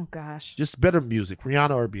 Oh, gosh. Just better music,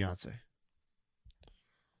 Rihanna or Beyonce?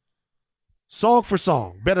 Song for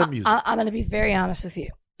song, better music. I'm going to be very honest with you.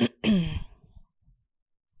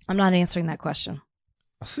 I'm not answering that question.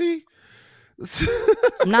 See?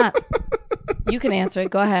 I'm not. You can answer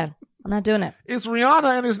it. Go ahead. I'm not doing it. It's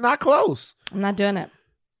Rihanna, and it's not close. I'm not doing it.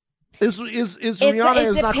 It's Rihanna, and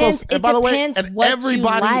it's not close. And by the way, and what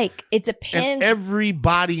everybody, you like. It depends. And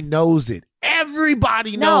everybody knows it.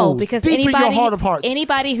 Everybody knows. No, because deep in your heart of hearts,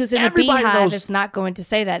 anybody who's in everybody a beehive knows. is not going to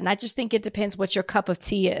say that. And I just think it depends what your cup of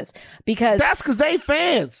tea is. Because that's because they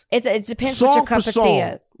fans. It depends song what your cup for of song, tea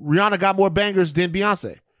is. Rihanna got more bangers than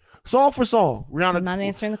Beyonce. Song for song, Rihanna. I'm not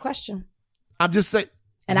answering the question. I'm just saying.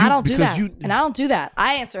 And I don't do that. And I don't do that.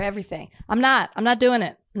 I answer everything. I'm not doing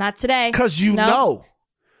it. Not today. Because you know.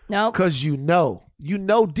 No. Because you know. You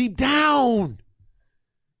know deep down.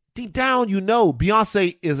 Deep down, you know.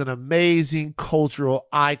 Beyonce is an amazing cultural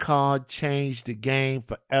icon. Changed the game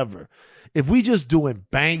forever. If we just doing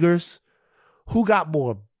bangers, who got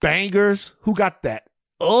more bangers? Who got that?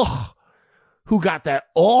 Ugh. Who got that?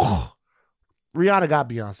 Ugh. Rihanna got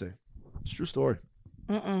Beyonce. It's a true story.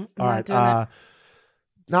 All right.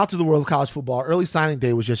 Now to the world of college football. Early signing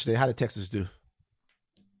day was yesterday. How did Texas do?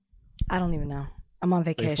 I don't even know. I'm on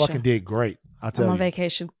vacation. They fucking did great. I'll tell you. I'm on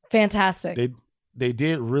vacation. Fantastic. They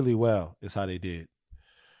did really well, is how they did.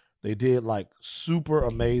 They did like super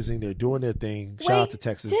amazing. They're doing their thing. Shout out to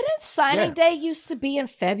Texas. Didn't signing day used to be in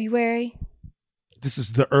February? This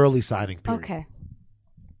is the early signing period. Okay.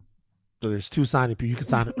 So there's two signing periods. You can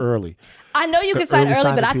sign early. I know you can sign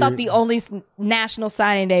early, but I thought the only national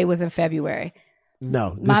signing day was in February.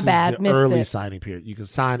 No, this My bad. is the Missed early it. signing period. You can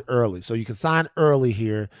sign early. So you can sign early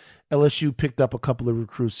here. LSU picked up a couple of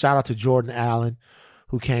recruits. Shout out to Jordan Allen,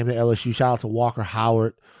 who came to LSU. Shout out to Walker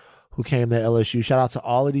Howard, who came to LSU. Shout out to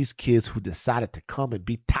all of these kids who decided to come and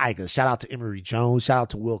be Tigers. Shout out to Emory Jones. Shout out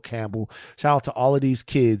to Will Campbell. Shout out to all of these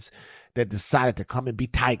kids that decided to come and be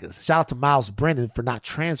Tigers. Shout out to Miles Brennan for not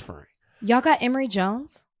transferring. Y'all got Emory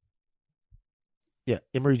Jones? Yeah,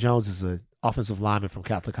 Emory Jones is an offensive lineman from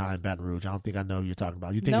Catholic High in Baton Rouge. I don't think I know who you're talking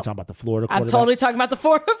about. You think you're talking about the Florida quarterback? I'm totally talking about the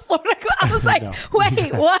Florida. I was like, No.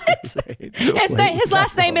 wait, what? His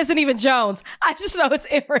last name isn't even Jones. I just know it's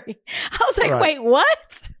Emory. I was like, Right. wait,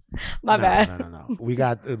 what? My bad. No. We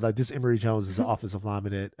got like this. Emory Jones is an offensive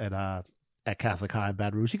lineman at Catholic High in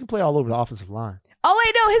Baton Rouge. He can play all over the offensive line. Oh,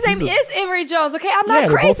 wait, no, his name is Emory Jones. Okay, I'm not they're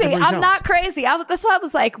both crazy. Emory I'm Jones. not crazy. That's why I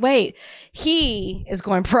was like, wait, he is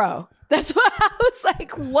going pro. That's why I was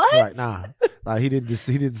like, what? Right? Nah, he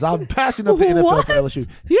didn't. I'm passing up the NFL What? for LSU.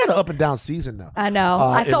 He had an up and down season though. I know.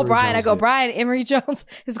 I told Emory Brian, Jones I go, did. Brian, Emory Jones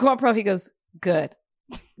is going pro. He goes, good.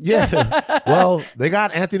 Yeah. Well, they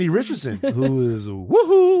got Anthony Richardson, who is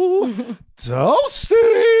woohoo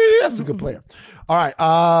toasty. That's a good player. All right.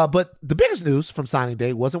 But the biggest news from signing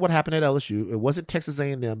day wasn't what happened at LSU. It wasn't Texas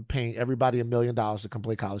A&M paying everybody $1 million to come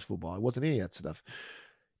play college football. It wasn't any of that stuff.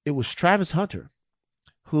 It was Travis Hunter,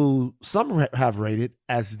 who some have rated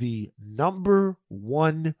as the number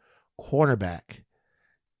one cornerback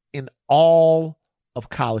in all of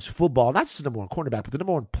college football. Not just the number one cornerback, but the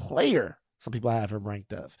number one player. Some people have him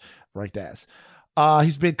ranked as.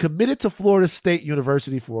 He's been committed to Florida State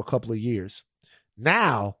University for a couple of years.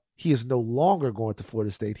 Now, he is no longer going to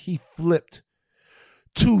Florida State. He flipped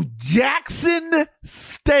to Jackson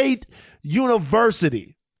State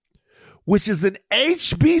University, which is an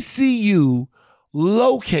HBCU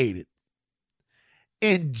located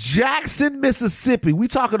in Jackson, Mississippi. We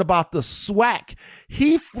talking about the SWAC.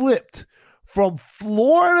 He flipped from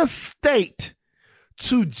Florida State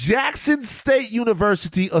to Jackson State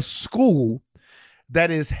University, a school that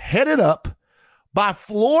is headed up by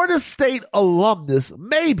Florida State alumnus,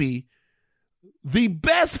 maybe the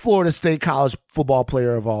best Florida State college football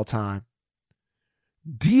player of all time,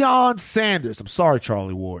 Deion Sanders. I'm sorry,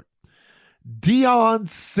 Charlie Ward. Deion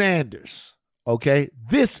Sanders. Okay?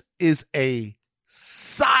 This is a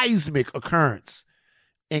seismic occurrence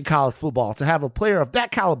in college football to have a player of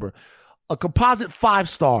that caliber, a composite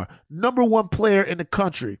 5-star, number 1 player in the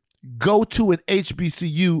country, go to an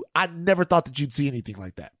HBCU. I never thought that you'd see anything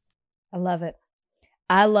like that. I love it.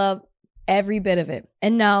 I love every bit of it.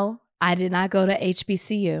 And no, I did not go to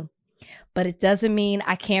HBCU, but it doesn't mean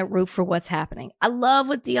I can't root for what's happening. I love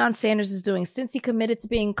what Deion Sanders is doing since he committed to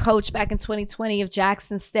being coach back in 2020 of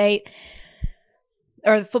Jackson State,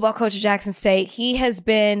 or the football coach of Jackson State. He has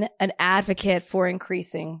been an advocate for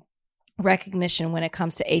increasing recognition when it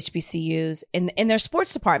comes to HBCUs in their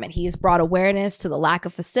sports department. He has brought awareness to the lack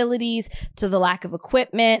of facilities, to the lack of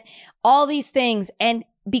equipment, all these things. And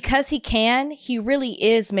because he really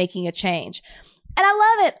is making a change. And I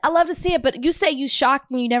love it. I love to see it. But you say you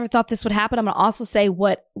shocked and you never thought this would happen. I'm going to also say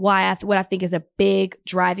what I think is a big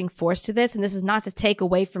driving force to this. And this is not to take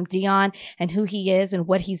away from Deion and who he is and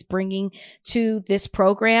what he's bringing to this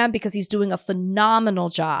program, because he's doing a phenomenal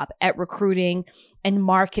job at recruiting and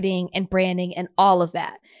marketing and branding and all of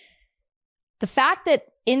that. The fact that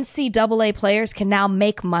NCAA players can now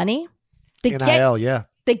make money. The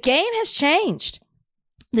game has changed.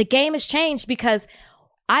 The game has changed because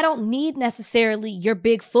I don't need necessarily your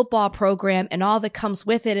big football program and all that comes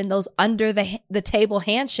with it and those under the table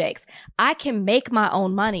handshakes. I can make my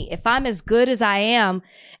own money. If I'm as good as I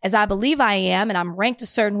believe I am, and I'm ranked a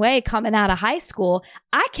certain way coming out of high school,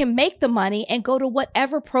 I can make the money and go to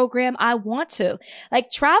whatever program I want to. Like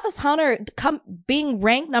Travis Hunter being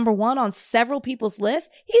ranked number 1 on several people's lists,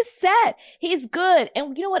 he's set. He's good.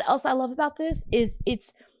 And you know what else I love about this is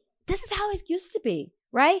this is how it used to be.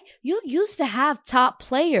 Right? You used to have top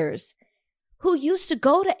players who used to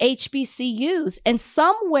go to HBCUs, and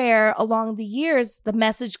somewhere along the years, the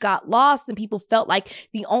message got lost and people felt like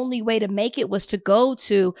the only way to make it was to go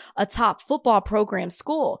to a top football program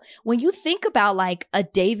school. When you think about like a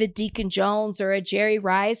David Deacon Jones or a Jerry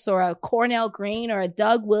Rice or a Cornell Green or a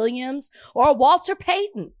Doug Williams or a Walter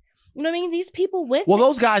Payton, you know what I mean? These people went. Well,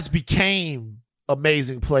 those guys became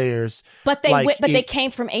amazing players, but they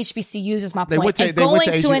came from HBCUs is my point.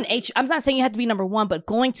 I'm not saying you had to be number 1, but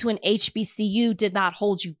going to an HBCU did not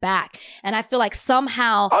hold you back. And I feel like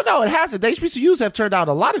somehow, oh no, it hasn't. The HBCUs have turned out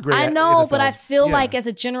a lot of great. I know, but I feel like as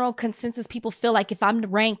a general consensus, people feel like if I'm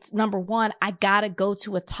ranked number 1, I gotta go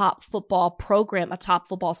to a top football program, a top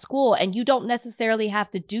football school, and you don't necessarily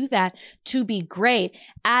have to do that to be great,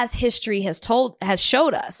 as history has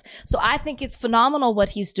showed us. So I think it's phenomenal what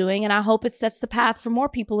he's doing, and I hope it sets the path for more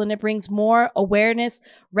people and it brings more awareness,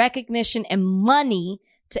 recognition, and money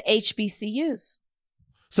to HBCUs.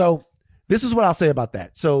 So this is what I'll say about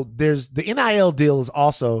that. So there's the NIL deal is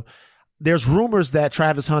also, there's rumors that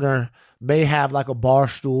Travis Hunter may have like a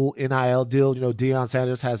Barstool NIL deal. You know, Deion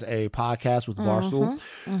Sanders has a podcast with Barstool.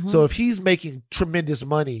 Mm-hmm. So if he's making tremendous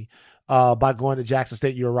money by going to Jackson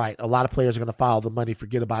State, you're right. A lot of players are going to follow the money,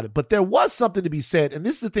 forget about it. But there was something to be said, and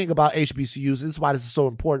this is the thing about HBCUs. This is why this is so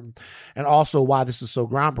important, and also why this is so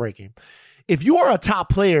groundbreaking. If you are a top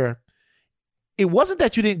player, it wasn't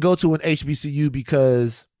that you didn't go to an HBCU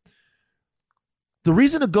because the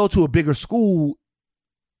reason to go to a bigger school,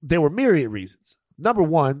 there were myriad reasons. Number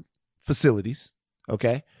 1, facilities,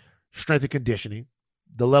 okay? Strength and conditioning.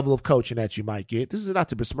 The level of coaching that you might get. This is not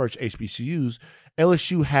to besmirch HBCUs.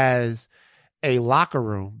 LSU has a locker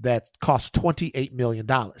room that costs $28 million.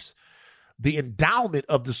 The endowment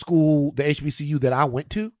of the school, the HBCU that I went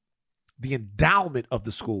to, the endowment of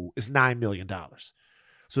the school is $9 million.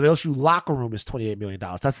 So the LSU locker room is $28 million.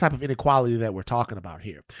 That's the type of inequality that we're talking about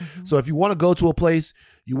here. Mm-hmm. So if you want to go to a place,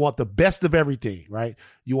 you want the best of everything, right?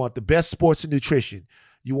 You want the best sports and nutrition.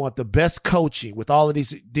 You want the best coaching with all of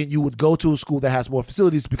these, then you would go to a school that has more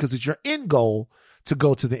facilities because it's your end goal to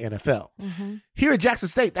go to the NFL. Mm-hmm. Here at Jackson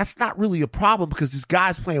State, that's not really a problem because this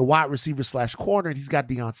guy's playing wide receiver / corner and he's got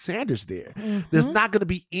Deion Sanders there. Mm-hmm. There's not going to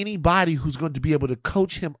be anybody who's going to be able to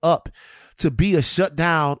coach him up to be a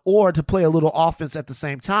shutdown or to play a little offense at the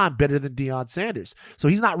same time better than Deion Sanders. So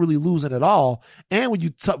he's not really losing at all. And when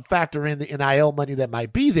you factor in the NIL money that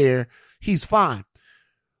might be there, he's fine.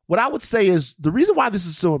 What I would say is the reason why this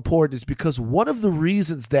is so important is because one of the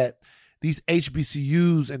reasons that these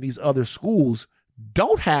HBCUs and these other schools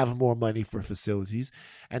don't have more money for facilities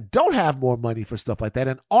and don't have more money for stuff like that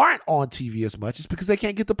and aren't on TV as much is because they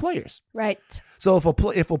can't get the players. Right. So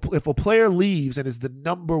if a player leaves and is the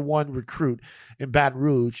number 1 recruit in Baton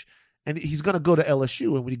Rouge and he's going to go to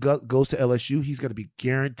LSU, and when he goes to LSU, he's going to be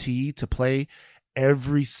guaranteed to play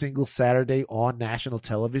every single Saturday on national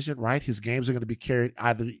television, right? His games are going to be carried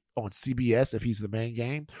either on CBS if he's the main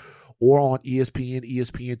game, or on ESPN,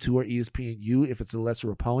 ESPN2, or ESPNU if it's a lesser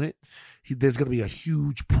opponent. There's going to be a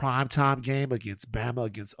huge primetime game against Bama,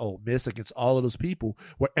 against Ole Miss, against all of those people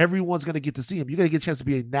where everyone's going to get to see him. You're going to get a chance to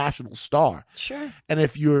be a national star. Sure. And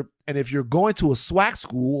if you're going to a SWAC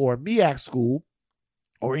school or a MEAC school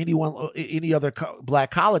or any other black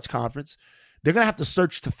college conference, they're going to have to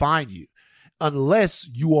search to find you unless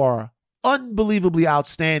you are unbelievably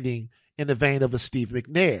outstanding in the vein of a Steve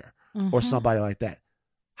McNair or somebody like that.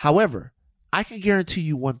 However, I can guarantee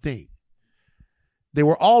you one thing. They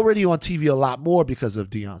were already on TV a lot more because of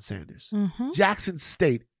Deion Sanders. Jackson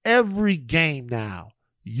State, every game now,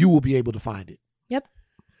 you will be able to find it. Yep.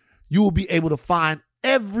 You will be able to find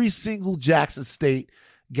every single Jackson State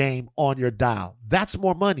game on your dial. That's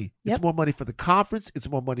more money. Yep. It's more money for the conference. It's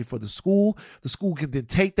more money for the school. The school can then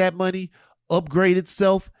take that money, upgrade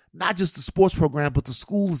itself, not just the sports program, but the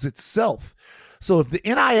schools itself. So if the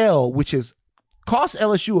NIL, which is cost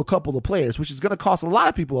LSU a couple of players, which is going to cost a lot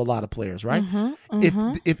of people a lot of players, right?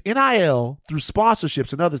 If NIL through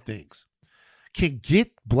sponsorships and other things can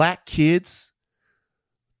get black kids,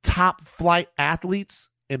 top flight athletes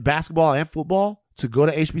in basketball and football to go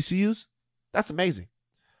to HBCUs, that's amazing.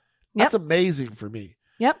 That's amazing for me.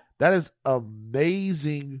 Yep. That is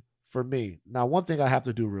amazing for me. Now, one thing I have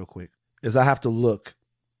to do real quick is I have to look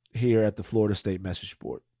here at the Florida State message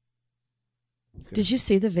board. Okay. Did you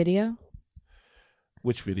see the video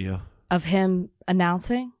Which video? of him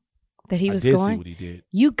announcing that he was I did going? see what he did.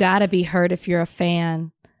 You got to be hurt if you're a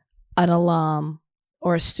fan, an alum,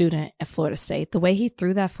 or a student at Florida State. The way he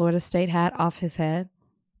threw that Florida State hat off his head,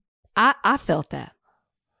 I felt that.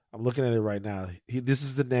 I'm looking at it right now. This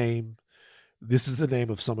is the name. This is the name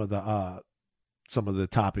of some of the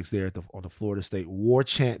topics there on the Florida State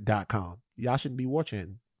warchant.com. Y'all shouldn't be war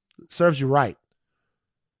chanting. Serves you right.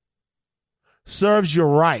 Serves you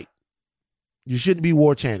right. You shouldn't be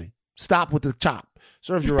war chanting. Stop with the chop.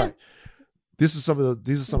 Serves you right. These are some of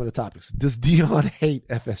the topics. Does Deion hate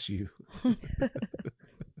FSU?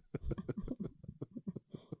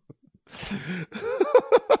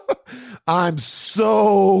 I'm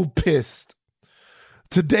so pissed.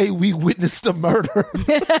 Today we witnessed a murder.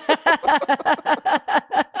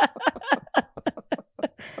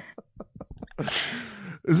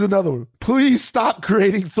 There's another one. Please stop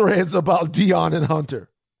creating threads about Deion and Hunter.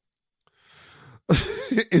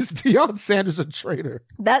 Is Deion Sanders a traitor?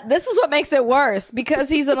 This is what makes it worse because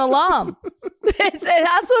he's an alum.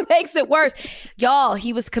 That's what makes it worse. Y'all,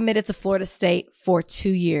 he was committed to Florida State for 2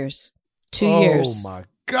 years. 2 years. Oh my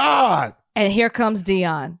God. And here comes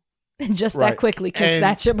Deion. Just that quickly can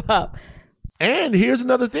snatch him up. And here's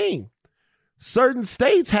another thing. Certain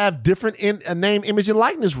states have different name, image, and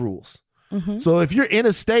likeness rules. So if you're in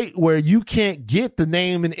a state where you can't get the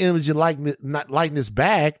name and image and likeness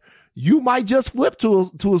back, you might just flip to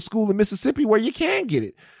a school in Mississippi where you can get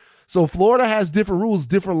it. So Florida has different rules,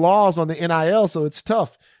 different laws on the NIL, so it's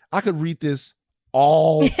tough. I could read this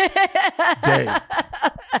all day.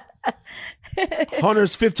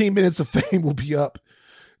 Hunter's 15 minutes of fame will be up.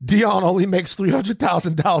 Deion only makes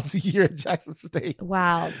 $300,000 a year at Jackson State.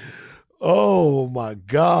 Wow. Oh my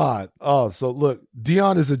God. Oh, so look,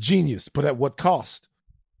 Deion is a genius, but at what cost?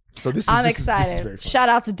 So I'm excited. Shout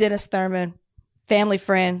out to Dennis Thurman, family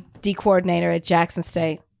friend, D coordinator at Jackson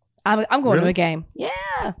State. I'm going to the game.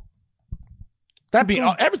 Yeah. That'd be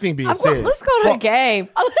everything being said. Let's go to the game.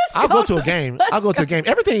 I'll go to a game. I'll go to a game.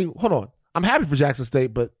 Everything. Hold on. I'm happy for Jackson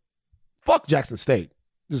State, but fuck Jackson State.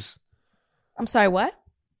 I'm sorry. What?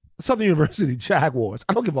 Southern University Jaguars.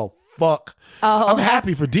 I don't give a fuck. Oh, I'm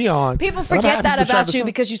happy for Deion. People forget that about you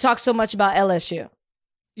because you talk so much about LSU.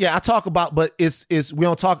 Yeah, I talk about, but it's we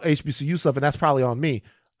don't talk HBCU stuff, and that's probably on me.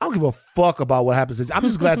 I don't give a fuck about what happens. I'm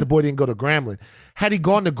just glad the boy didn't go to Grambling. Had he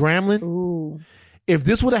gone to Grambling, if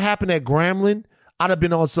this would have happened at Grambling, I'd have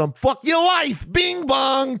been on some fuck your life, bing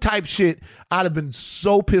bong type shit. I'd have been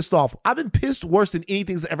so pissed off. I've been pissed worse than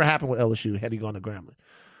anything that's ever happened with LSU had he gone to Grambling.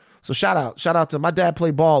 So shout out to my dad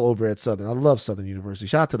played ball over at Southern. I love Southern University.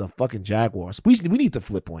 Shout out to the fucking Jaguars. We need to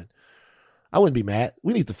flip one. I wouldn't be mad.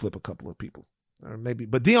 We need to flip a couple of people. Or maybe.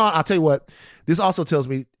 But Deion, I'll tell you what, this also tells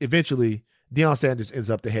me eventually Deion Sanders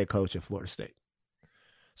ends up the head coach at Florida State.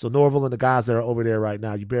 So Norville and the guys that are over there right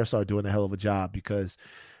now, you better start doing a hell of a job because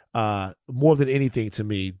more than anything to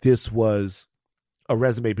me, this was a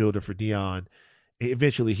resume builder for Deion.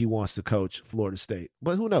 Eventually, he wants to coach Florida State.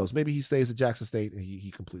 But who knows? Maybe he stays at Jackson State and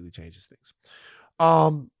he completely changes things.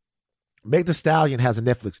 Meg Thee Stallion has a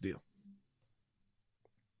Netflix deal.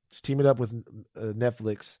 He's teaming up with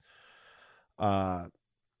Netflix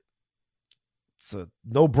it's a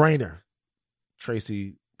no-brainer.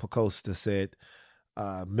 Tracy Pacosta said,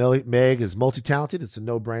 Meg is multi-talented. It's a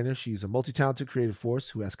no-brainer. She's a multi-talented creative force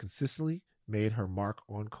who has consistently made her mark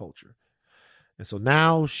on culture. And so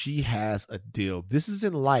now she has a deal. This is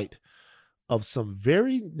in light of some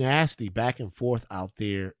very nasty back and forth out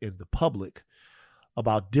there in the public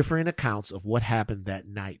about differing accounts of what happened that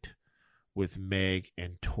night with Meg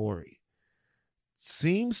and Tory.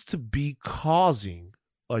 Seems to be causing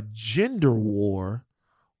a gender war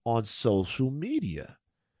on social media.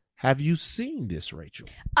 Have you seen this, Rachel?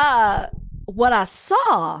 What I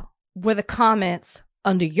saw were the comments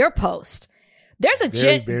under your post. There's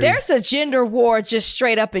a gender war just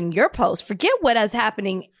straight up in your post. Forget what is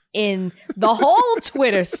happening in the whole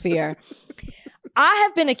Twitter sphere. I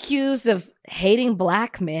have been accused of hating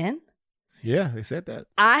black men. Yeah, they said that.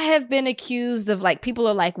 I have been accused of, like, people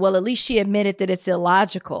are like, well, at least she admitted that it's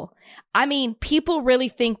illogical. I mean, people really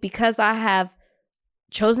think because I have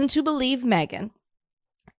chosen to believe Megan,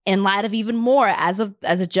 in light of even more, as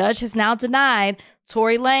a judge has now denied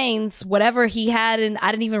Tory Lanez, whatever he had, and I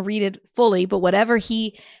didn't even read it fully, but whatever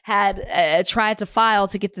he had tried to file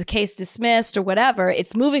to get the case dismissed or whatever,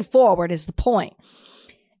 it's moving forward is the point.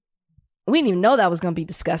 We didn't even know that was going to be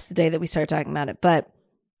discussed the day that we started talking about it, but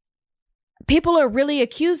people are really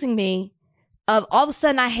accusing me of all of a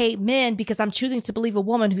sudden I hate men because I'm choosing to believe a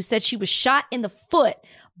woman who said she was shot in the foot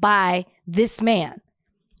by this man.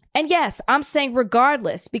 And yes, I'm saying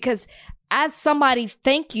regardless, because as somebody,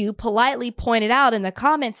 thank you, politely pointed out in the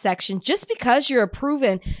comment section, just because you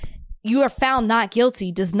are found not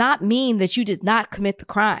guilty does not mean that you did not commit the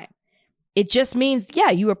crime. It just means, yeah,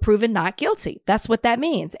 you were proven not guilty. That's what that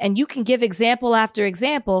means. And you can give example after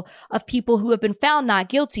example of people who have been found not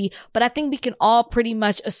guilty, but I think we can all pretty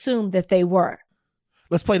much assume that they were.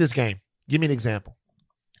 Let's play this game. Give me an example.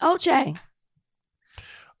 OJ.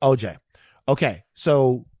 Okay,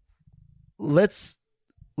 so let's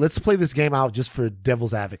play this game out just for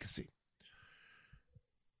devil's advocacy.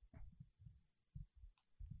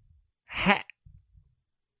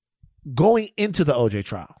 Going into the OJ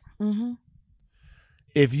trial, mm-hmm.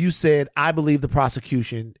 If you said, I believe the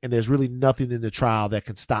prosecution and there's really nothing in the trial that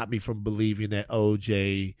can stop me from believing that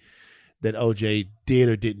OJ did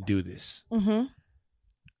or didn't do this. Mm-hmm.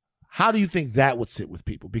 How do you think that would sit with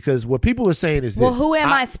people? Because what people are saying is this. Well, who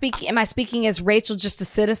am I speaking? Am I speaking as Rachel, just a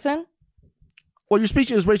citizen? Well, you're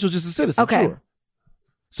speaking as Rachel, just a citizen. Okay. Sure.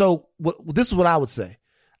 So this is what I would say.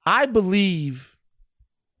 I believe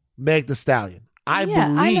Meg Thee Stallion. I believe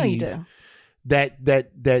I know you do.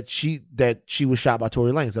 that she was shot by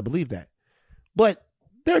Tory Lanez. I believe that. But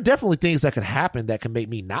there are definitely things that could happen that can make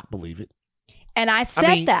me not believe it. And I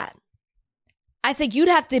said that. I said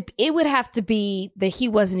it would have to be that he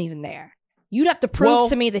wasn't even there. You'd have to prove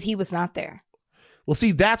to me that he was not there. Well,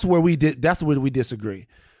 see, that's where we disagree.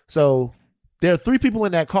 So there are 3 people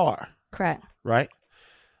in that car. Correct. Right?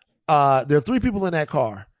 There are 3 people in that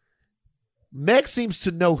car. Meg seems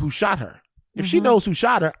to know who shot her. If she knows who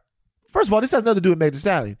shot her, first of all, this has nothing to do with Meg Thee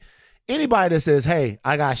Stallion. Anybody that says, hey,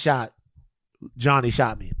 I got shot, Johnny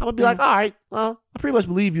shot me, I'm going to be like, all right, well, I pretty much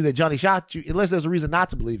believe you that Johnny shot you, unless there's a reason not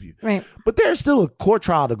to believe you. Right. But there's still a court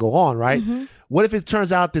trial to go on, right? Mm-hmm. What if it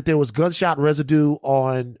turns out that there was gunshot residue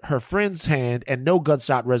on her friend's hand and no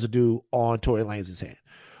gunshot residue on Tory Lanez's hand?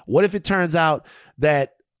 What if it turns out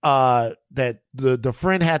that that the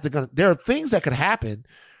friend had the gun? There are things that could happen.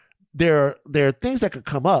 There are things that could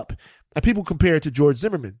come up. And people compare it to George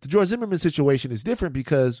Zimmerman. The George Zimmerman situation is different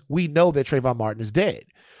because we know that Trayvon Martin is dead.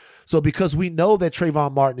 So because we know that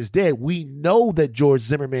Trayvon Martin is dead, we know that George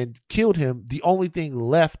Zimmerman killed him. The only thing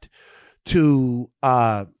left to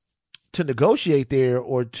negotiate there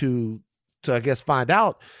or to I guess find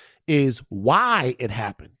out is why it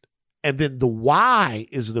happened. And then the why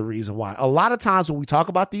is the reason why. A lot of times when we talk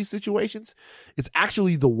about these situations, it's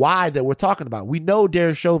actually the why that we're talking about. We know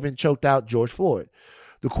Derek Chauvin choked out George Floyd.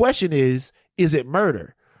 The question is it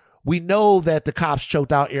murder? We know that the cops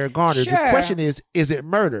choked out Eric Garner. Sure. The question is it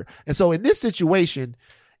murder? And so in this situation,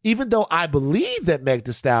 even though I believe that Meg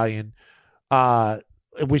Thee Stallion,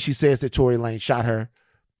 when she says that Tory Lanez shot her,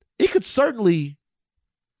 it could certainly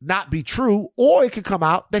not be true, or it could come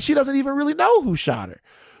out that she doesn't even really know who shot her.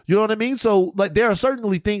 You know what I mean? So like there are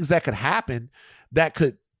certainly things that could happen that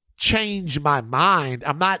could change my mind.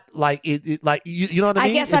 I'm not like it like you know what I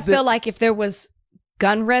mean? I guess I feel like if there was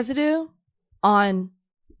gun residue on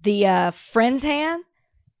the friend's hand,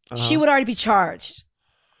 she would already be charged.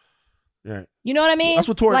 Right. You know what I mean? That's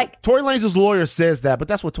what Tory Lanez's lawyer says that, but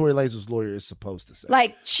that's what Tory Lanez's lawyer is supposed to say.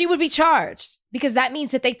 Like she would be charged because that means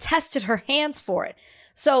that they tested her hands for it.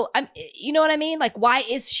 So you know what I mean? Like why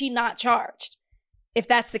is she not charged? If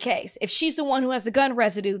that's the case, if she's the one who has the gun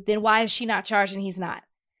residue, then why is she not charged and he's not?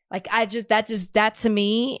 Like, that to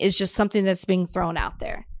me is just something that's being thrown out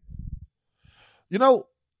there. You know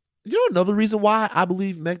another reason why I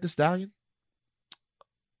believe Meg Thee Stallion?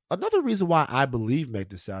 Another reason why I believe Meg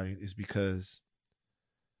Thee Stallion is because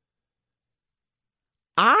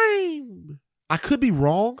I could be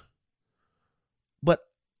wrong, but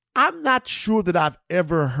I'm not sure that I've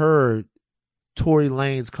ever heard Tory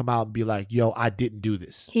Lanez come out and be like, yo, I didn't do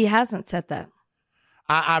this. He hasn't said that.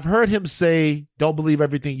 I've heard him say, don't believe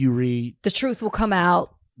everything you read. The truth will come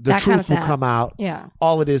out. The truth will come out. Yeah.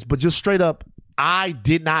 All of this. But just straight up, I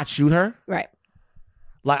did not shoot her. Right.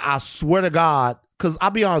 Like, I swear to God, because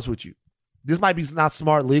I'll be honest with you. This might be not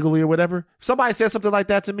smart legally or whatever. If somebody says something like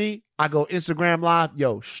that to me, I go Instagram live.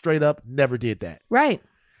 Yo, straight up, never did that. Right.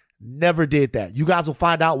 Never did that. You guys will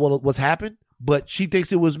find out what's happened. But she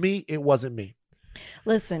thinks it was me. It wasn't me.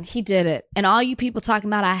 Listen, he did it. And all you people talking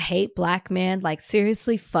about, I hate black men, like,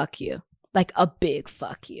 seriously, fuck you. Like, a big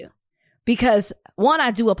fuck you. Because, one,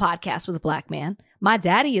 I do a podcast with a black man. My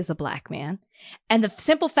daddy is a black man. And the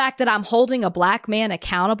simple fact that I'm holding a black man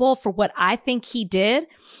accountable for what I think he did,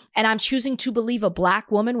 and I'm choosing to believe a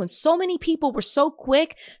black woman when so many people were so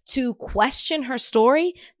quick to question her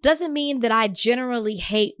story, doesn't mean that I generally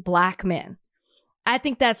hate black men. I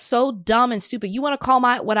think that's so dumb and stupid. You want to call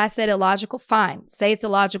what I said illogical? Fine. Say it's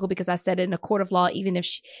illogical because I said it in a court of law. Even if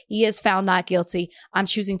he is found not guilty, I'm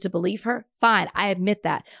choosing to believe her. Fine. I admit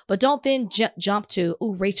that. But don't then jump to,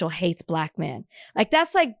 ooh, Rachel hates black men. Like,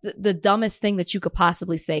 that's like the dumbest thing that you could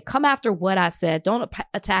possibly say. Come after what I said. Don't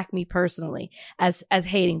attack me personally as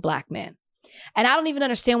hating black men. And I don't even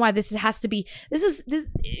understand why this is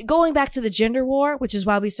going back to the gender war, which is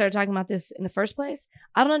why we started talking about this in the first place.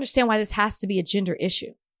 I don't understand why this has to be a gender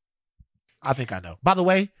issue. I think I know. By the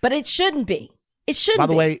way. But it shouldn't be. It shouldn't be. By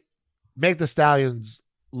the way, Meg Thee Stallion's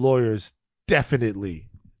lawyers definitely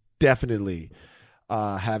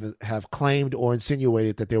have claimed or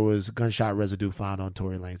insinuated that there was gunshot residue found on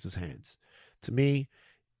Tory Lanez's hands. To me,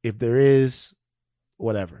 if there is,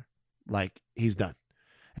 whatever, like, he's done.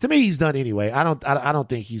 To me, he's done anyway. I don't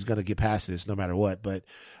think he's going to get past this no matter what. But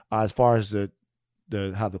as far as the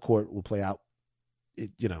how the court will play out,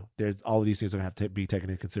 there's all of these things are going to have to be taken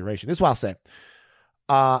into consideration. This is what I'll say.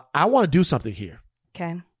 I want to do something here.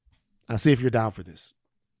 Okay. I'll see if you're down for this.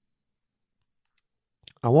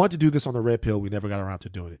 I wanted to do this on the Red Pill. We never got around to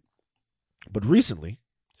doing it. But recently,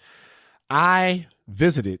 I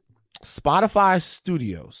visited Spotify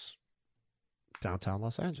Studios, downtown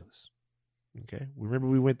Los Angeles. Okay. Remember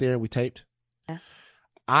we went there and we taped? Yes.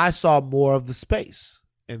 I saw more of the space.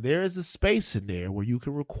 And there is a space in there where you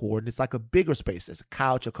can record. And it's like a bigger space. There's a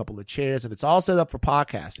couch, a couple of chairs, and it's all set up for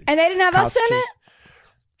podcasting. And they didn't have us in it?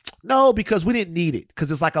 No, because we didn't need it.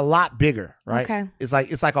 Because it's like a lot bigger, right? Okay. It's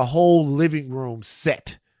like a whole living room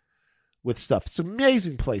set with stuff. It's an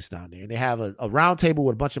amazing place down there. And they have a round table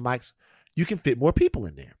with a bunch of mics. You can fit more people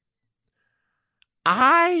in there.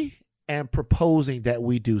 I am proposing that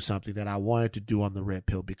we do something that I wanted to do on the Red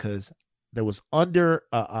Pill because there was under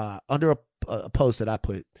a post that I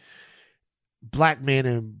put, black men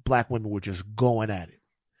and black women were just going at it.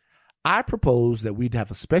 I propose that we'd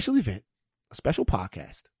have a special event, a special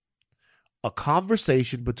podcast, a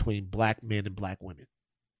conversation between black men and black women.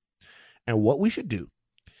 And what we should do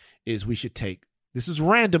is we should take, this is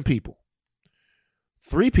random people,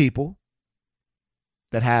 3 people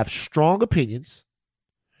that have strong opinions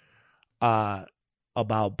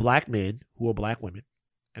about black men who are black women,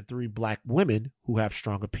 and 3 black women who have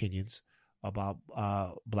strong opinions about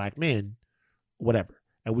black men, whatever.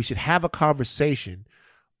 And we should have a conversation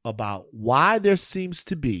about why there seems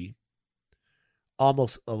to be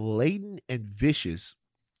almost a latent and vicious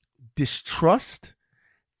distrust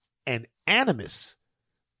and animus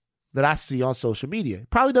that I see on social media.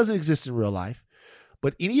 It probably doesn't exist in real life,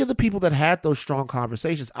 but any of the people that had those strong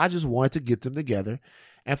conversations, I just wanted to get them together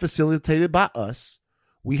and facilitated by us.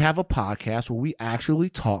 We have a podcast where we actually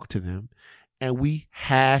talk to them and we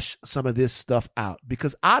hash some of this stuff out,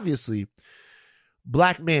 because obviously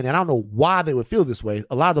black men, and I don't know why they would feel this way,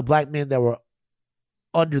 a lot of the black men that were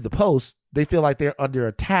under the post, they feel like they're under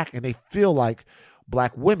attack and they feel like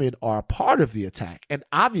black women are a part of the attack. And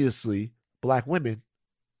obviously black women,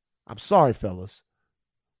 I'm sorry, fellas,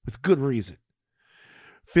 with good reason,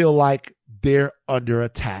 feel like they're under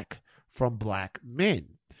attack from black men.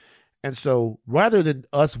 And so rather than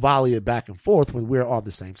us volley it back and forth when we're on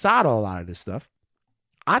the same side on a lot of this stuff,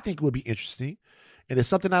 I think it would be interesting. And it's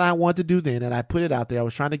something that I wanted to do then, and I put it out there. I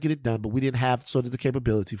was trying to get it done, but we didn't have sort of the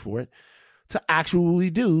capability for it, to actually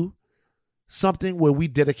do something where we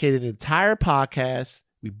dedicate an entire podcast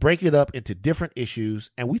We break it up into different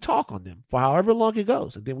issues and we talk on them for however long it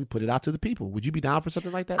goes. And then we put it out to the people. Would you be down for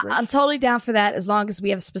something like that, Rach? I'm totally down for that as long as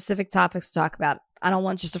we have specific topics to talk about. I don't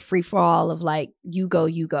want just a free for all of like, you go.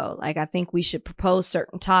 Like, I think we should propose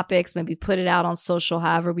certain topics, maybe put it out on social,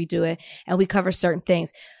 however we do it, and we cover certain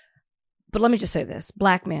things. But let me just say this.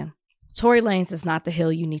 Black men, Tory Lanez is not the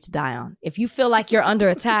hill you need to die on. If you feel like you're under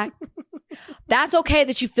attack, that's okay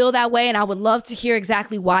that you feel that way. And I would love to hear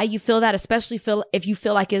exactly why you feel that, especially if you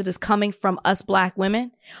feel like it is coming from us Black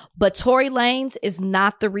women. But Tory Lanez is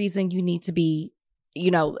not the reason you need to be,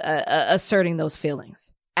 asserting those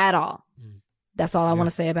feelings at all. That's all I want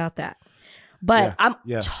to say about that. But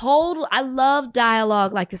I love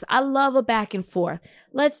dialogue like this. I love a back and forth.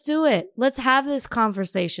 Let's do it. Let's have this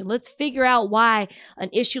conversation. Let's figure out why an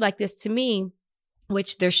issue like this, to me,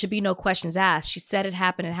 which there should be no questions asked. She said it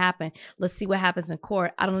happened. It happened. Let's see what happens in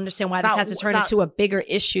court. I don't understand why this has to turn into a bigger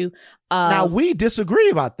issue. Now, we disagree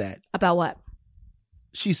about that. About what?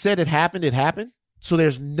 She said it happened. It happened. So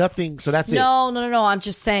there's nothing. So that's it. No. I'm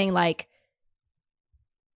just saying, like,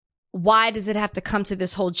 why does it have to come to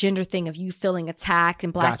this whole gender thing of you feeling attacked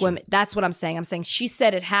and Black women? That's what I'm saying. I'm saying she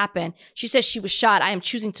said it happened. She says she was shot. I am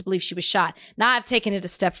choosing to believe she was shot. Now I've taken it a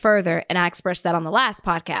step further, and I expressed that on the last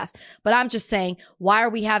podcast. But I'm just saying, why are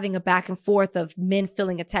we having a back and forth of men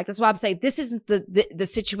feeling attacked? That's why I'm saying this isn't the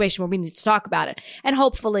situation where we need to talk about it. And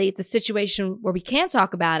hopefully the situation where we can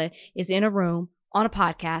talk about it is in a room on a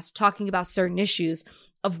podcast talking about certain issues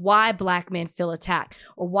of why Black men feel attacked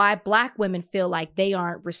or why Black women feel like they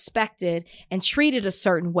aren't respected and treated a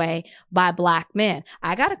certain way by Black men.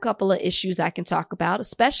 I got a couple of issues I can talk about,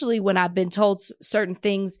 especially when I've been told certain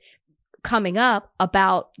things coming up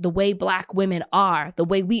about the way Black women are, the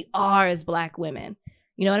way we are as Black women.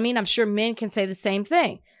 You know what I mean? I'm sure men can say the same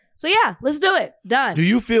thing. So yeah, let's do it. Done. Do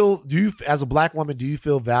you as a Black woman, do you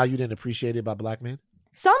feel valued and appreciated by Black men?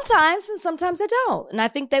 Sometimes, and sometimes I don't. And I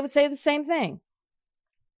think they would say the same thing.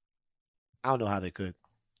 I don't know how they could.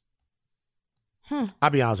 I'll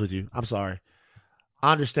be honest with you. I'm sorry.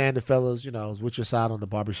 I understand the fellas, I was with your side on the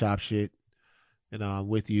barbershop shit. I'm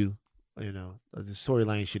with you. The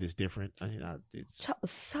storyline shit is different. It's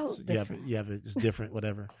so different. It's different,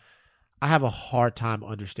 whatever. I have a hard time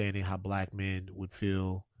understanding how Black men would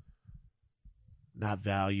feel not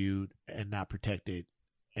valued and not protected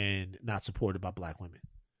and not supported by Black women.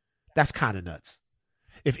 That's kind of nuts.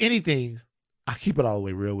 If anything, I keep it all the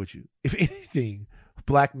way real with you. If anything,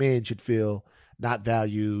 Black men should feel not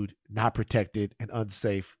valued, not protected, and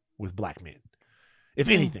unsafe with Black men. If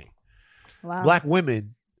anything. Wow. Black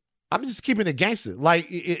women, I'm just keeping it gangster. Like,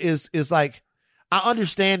 it's like, I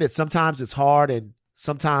understand that sometimes it's hard and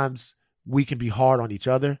sometimes we can be hard on each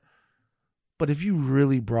other. But if you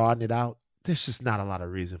really broaden it out, there's just not a lot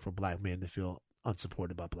of reason for Black men to feel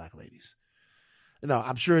unsupported by Black ladies.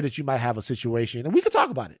 I'm sure that you might have a situation, and we can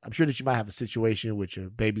talk about it. I'm sure that you might have a situation with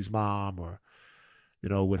your baby's mom or,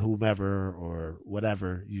 with whomever or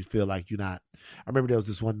whatever. You feel like you're not. I remember there was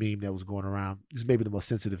this one meme that was going around. This may be the most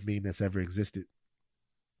sensitive meme that's ever existed.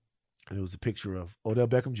 And it was a picture of Odell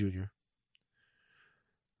Beckham Jr.,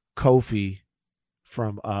 Kofi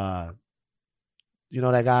from, that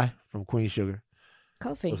guy from Queen Sugar?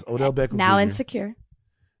 Kofi. It was Odell Beckham now Jr. Insecure.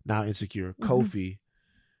 Now Insecure. Mm-hmm.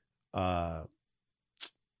 Kofi.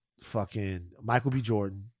 Fucking Michael B.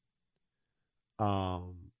 Jordan.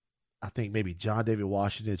 I think maybe John David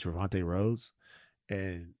Washington, Trevante Rhodes.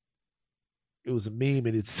 And it was a meme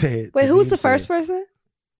and it said. Wait, who's the first person?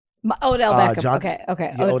 Odell Beckham.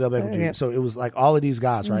 Okay. Yeah, Odell Beckham Jr. Okay. So it was like all of these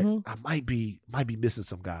guys, right? Mm-hmm. I might be missing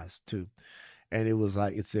some guys too. And it was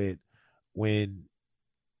like, it said, when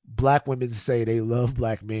Black women say they love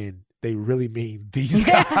Black men, they really mean these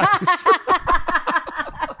guys.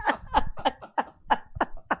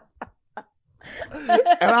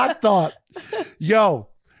 And I thought,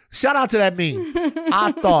 shout out to that meme.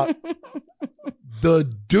 I thought the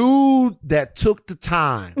dude that took the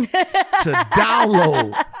time to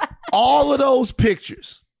download all of those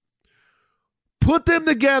pictures, put them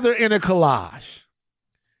together in a collage,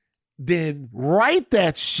 then write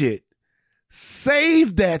that shit,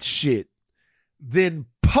 save that shit, then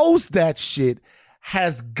post that shit,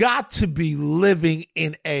 has got to be living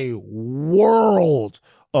in a world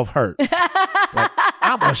of hurt. Like,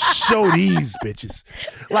 I'm gonna show these bitches.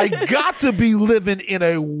 Like, got to be living in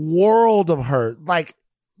a world of hurt. Like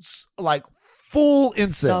full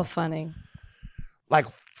incel. So funny. Like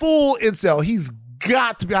full incel. He's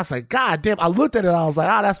got to be. I was like, God damn. I looked at it. I was like,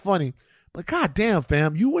 that's funny. But God damn,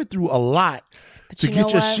 fam, you went through a lot to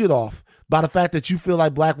get your shit off by the fact that you feel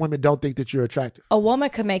like Black women don't think that you're attractive. A woman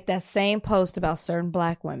could make that same post about certain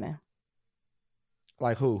Black women.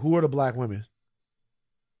 Like who? Who are the Black women?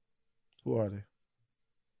 Who are they?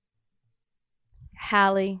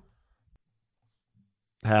 Halle,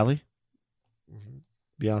 Halle? Mm-hmm.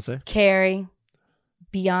 Beyonce? Carrie,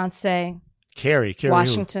 Beyonce, Carrie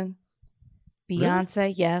Washington. Who? Beyonce,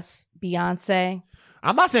 Really? Yes. Beyonce.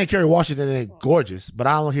 I'm not saying Kerry Washington ain't gorgeous, but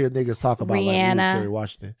I don't hear niggas talk about Rihanna. like Kerry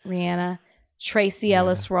Washington. Rihanna. Tracy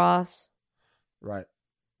Ellis Ross. Right.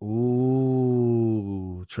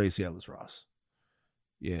 Ooh, Tracy Ellis Ross.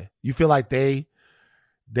 Yeah. You feel like they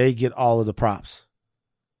get all of the props.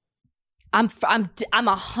 I'm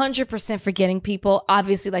 100% forgetting people.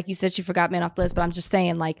 Obviously, like you said, you forgot men off the list, but I'm just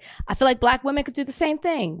saying, like, I feel like black women could do the same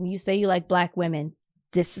thing. When you say you like black women,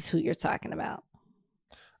 this is who you're talking about.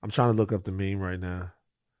 I'm trying to look up the meme right now.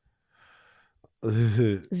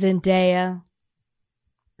 Zendaya.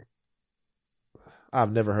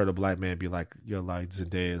 I've never heard a black man be like, yo, like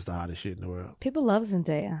Zendaya is the hottest shit in the world. People love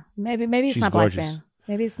Zendaya. Maybe it's She's not gorgeous. black man.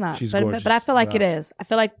 Maybe it's not. She's but gorgeous. I feel like it is. I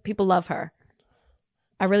feel like people love her.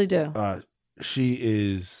 I really do. She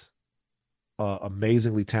is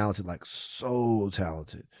amazingly talented, like so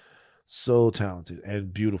talented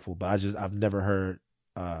and beautiful. But I've never heard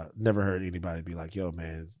anybody be like, yo,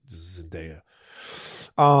 man, this is Zendaya.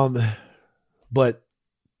 But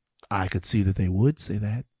I could see that they would say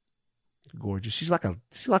that. Gorgeous. She's like a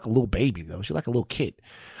little baby though. She's like a little kid.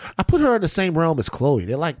 I put her in the same realm as Chloe.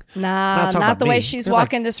 They're like, not the way she's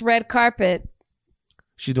walking this red carpet.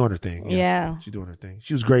 She's doing her thing. Yeah. She's doing her thing.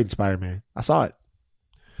 She was great in Spider-Man. I saw it.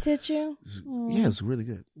 Did you? Yeah, it was really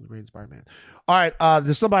good. It was great in Spider-Man. All right.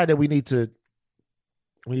 There's somebody that we need to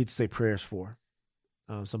say prayers for.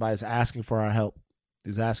 Somebody's asking for our help.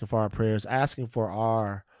 He's asking for our prayers, asking for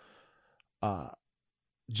our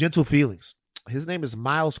gentle feelings. His name is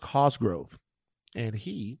Miles Cosgrove, and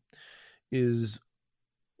he is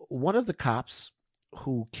one of the cops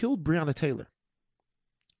who killed Breonna Taylor.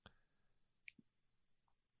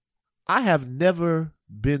 I have never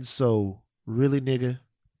been so really nigga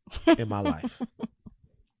in my life.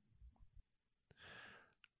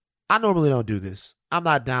 I normally don't do this. I'm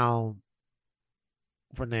not down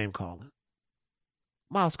for name calling.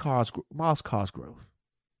 Miles Cosgrove.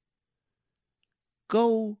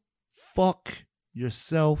 Go fuck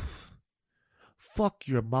yourself. Fuck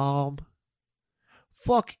your mom.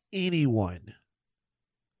 Fuck anyone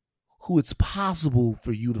who it's possible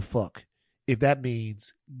for you to fuck, if that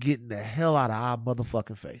means getting the hell out of our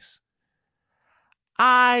motherfucking face.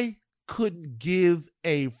 I couldn't give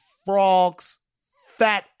a frog's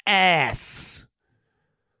fat ass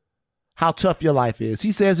how tough your life is.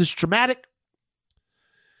 He says it's traumatic.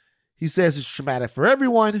 He says it's traumatic for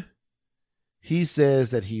everyone. He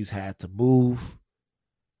says that he's had to move.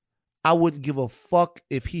 I wouldn't give a fuck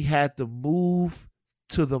if he had to move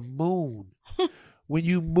to the moon. When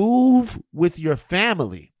you move with your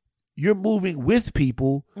family, you're moving with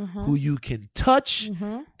people who you can touch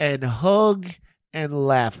and hug and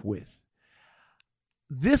laugh with.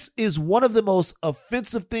 This is one of the most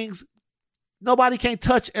offensive things. Nobody can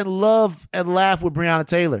touch and love and laugh with Breonna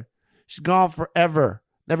Taylor. She's gone forever.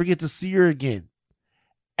 Never get to see her again.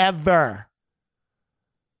 Ever.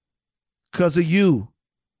 Because of you.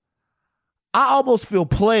 I almost feel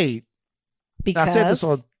played. Because I said this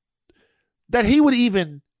on that he would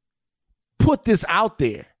even put this out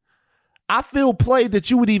there. I feel played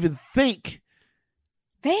that you would even think.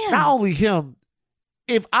 Man. Not only him,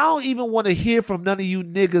 if I don't even want to hear from none of you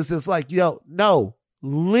niggas, it's like, yo, no,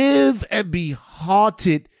 live and be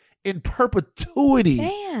haunted in perpetuity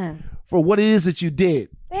for what it is that you did.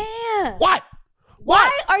 Man. What?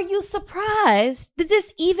 Why are you surprised that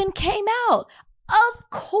this even came out? Of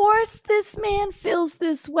course this man feels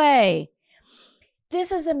this way.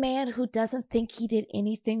 This is a man who doesn't think he did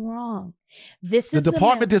anything wrong. The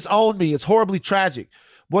department disowned me. It's horribly tragic.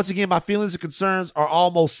 Once again, my feelings and concerns are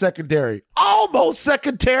almost secondary. Almost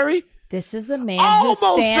secondary. This is a man who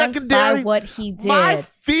stands by what he did. My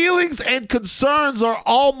feelings and concerns are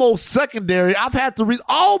almost secondary. I've had to read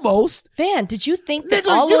almost. Van, did you think that Nigga,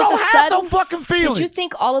 all you of don't a have sudden? no fucking feelings. Did you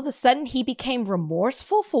think all of a sudden he became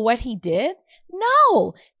remorseful for what he did?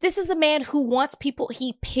 No, this is a man who wants people.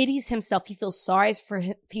 He pities himself. He feels sorry for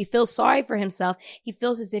himself. He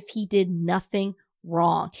feels as if he did nothing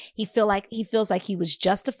wrong. He feels like he was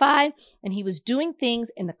justified and he was doing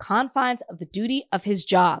things in the confines of the duty of his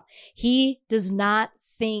job. He does not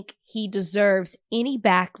think he deserves any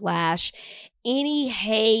backlash, any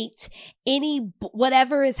hate, any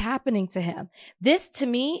whatever is happening to him. This to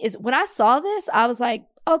me is, when I saw this, I was like,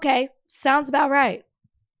 okay, sounds about right.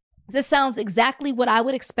 This sounds exactly what I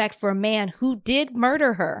would expect for a man who did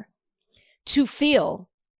murder her to feel.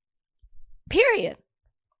 Period.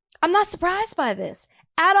 I'm not surprised by this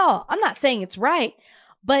at all. I'm not saying it's right.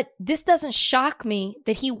 But this doesn't shock me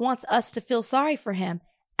that he wants us to feel sorry for him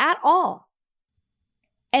at all.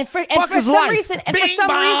 And for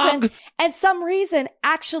some reason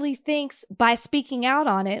actually thinks by speaking out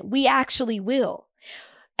on it, we actually will.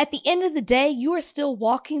 At the end of the day, you are still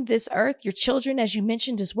walking this earth. Your children, as you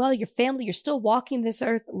mentioned as well, your family, you're still walking this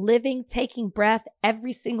earth, living, taking breath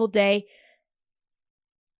every single day.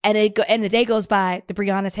 And the day goes by, the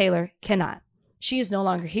Breonna Taylor cannot. She is no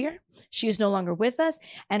longer here. She is no longer with us.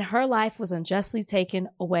 And her life was unjustly taken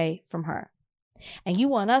away from her. And you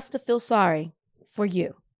want us to feel sorry for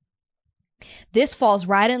you. This falls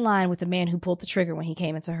right in line with the man who pulled the trigger when he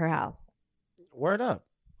came into her house. Word up.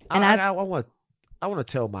 And I want to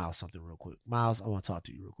tell Miles something real quick. Miles, I want to talk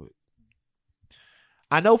to you real quick.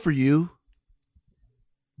 I know for you,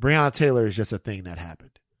 Breonna Taylor is just a thing that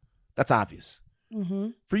happened. That's obvious. Mm-hmm.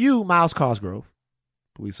 For you, Miles Cosgrove,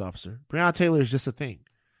 police officer, Breonna Taylor is just a thing.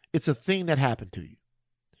 It's a thing that happened to you.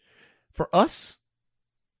 For us,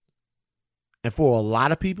 and for a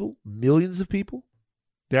lot of people, millions of people,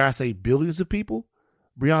 dare I say billions of people,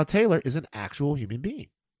 Breonna Taylor is an actual human being.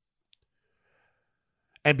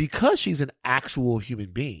 And because she's an actual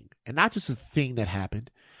human being, and not just a thing that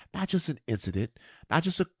happened, not just an incident, not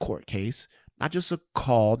just a court case, not just a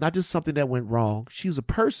call, not just something that went wrong, she's a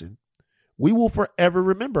person, we will forever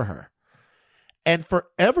remember her. And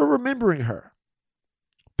forever remembering her,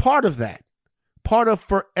 part of forever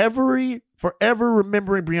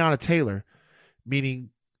remembering Breonna Taylor,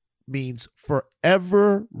 means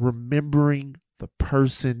forever remembering the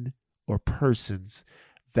person or persons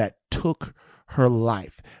that took her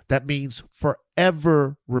life. That means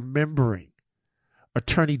forever remembering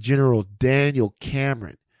Attorney General Daniel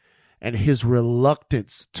Cameron and his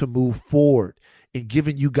reluctance to move forward in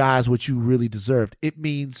giving you guys what you really deserved. It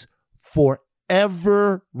means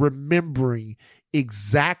forever remembering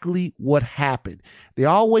exactly what happened. They're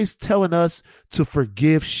always telling us to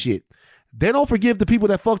forgive shit. They don't forgive the people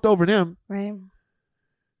that fucked over them. Right.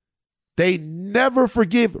 They never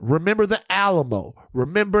forgive. Remember the Alamo.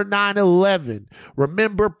 Remember 9/11.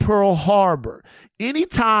 Remember Pearl Harbor.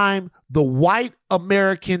 Anytime the white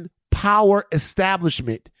American power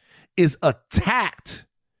establishment is attacked,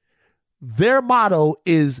 their motto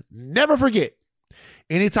is never forget.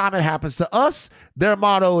 Anytime it happens to us, their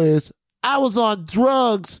motto is, I was on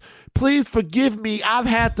drugs. Please forgive me. I've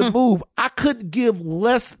had to move. I couldn't give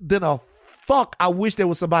less than a fuck. I wish there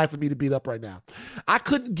was somebody for me to beat up right now. I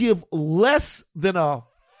couldn't give less than a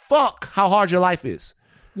fuck how hard your life is.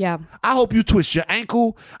 Yeah. I hope you twist your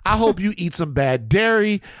ankle. I hope you eat some bad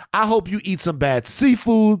dairy. I hope you eat some bad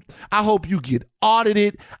seafood. I hope you get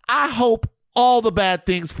audited. I hope all the bad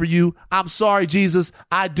things for you. I'm sorry, Jesus.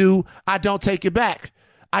 I do. I don't take it back.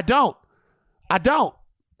 I don't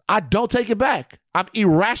take it back. I'm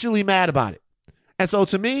irrationally mad about it. And so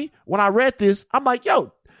to me, when I read this, I'm like,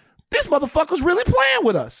 yo, this motherfucker's really playing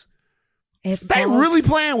with us. They really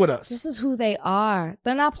playing with us. This is who they are.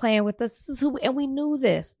 They're not playing with us. This is who, and we knew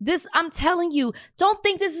this. I'm telling you, don't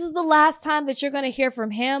think this is the last time that you're going to hear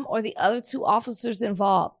from him or the other two officers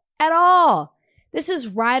involved at all. This is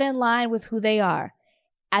right in line with who they are.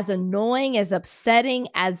 As annoying, as upsetting,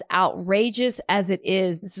 as outrageous as it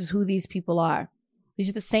is, this is who these people are. These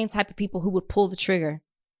are the same type of people who would pull the trigger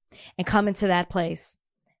and come into that place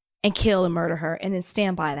and kill and murder her and then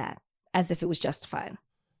stand by that as if it was justified.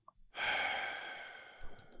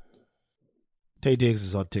 Tay Diggs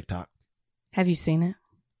is on TikTok. Have you seen it?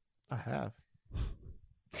 I have.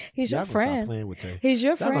 He's your friend. Stop playing with Tay. He's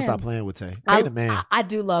your Y'all friend. gonna stop playing with Tay. Tay the man. I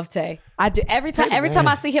do love Tay. I do. Every time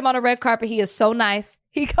I see him on a red carpet, he is so nice.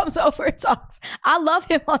 He comes over and talks. I love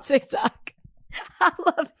him on TikTok. I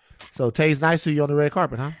love it. So Tay's nice to you on the red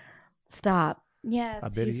carpet, huh? Stop. Yes. I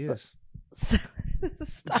bet he is. Stop.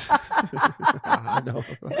 I know.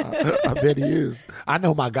 I bet he is. I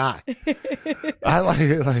know my guy.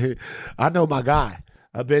 I know my guy.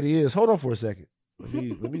 I bet he is. Hold on for a second.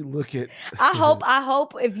 Let me look at. I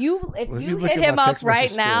hope if you hit him up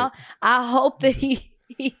right now, I hope that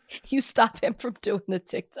you stop him from doing the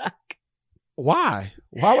TikTok. Why?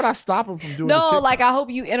 Why would I stop him from doing the TikTok? No, like I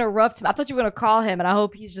hope you interrupt him. I thought you were gonna call him, and I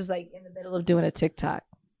hope he's just like in the middle of doing a TikTok.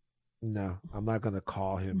 No, I'm not gonna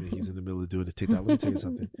call him and he's in the middle of doing the TikTok. Let me tell you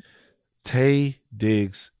something. Tay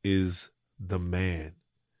Diggs is the man.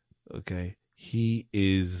 Okay, he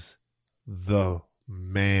is the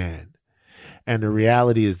man. And the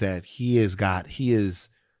reality is that he is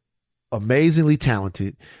amazingly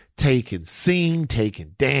talented. Tay can sing, Tay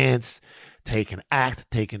can dance, Tay can act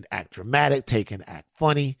dramatic, Tay can act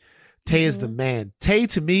funny. Tay is the man. Tay,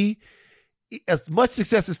 to me, as much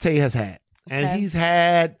success as Tay has had, and he's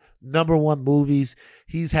had #1 movies.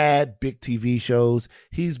 He's had big TV shows.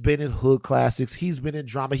 He's been in hood classics. He's been in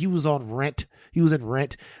drama. He was on Rent. He was in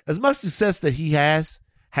Rent. As much success that he has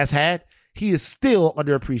had, he is still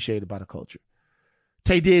underappreciated by the culture.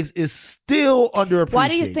 Taye Diggs is still underappreciated. Why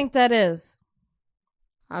do you think that is?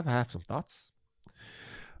 I have some thoughts,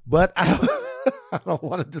 but I don't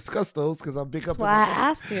want to discuss those because I'm big That's up. why I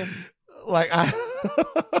asked you. Like I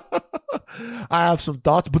have some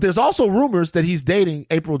thoughts, but there's also rumors that he's dating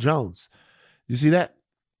April Jones. You see that?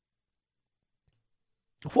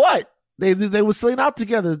 What? They were seen out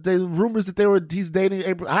together. They rumors that he's dating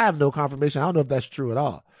April. I have no confirmation. I don't know if that's true at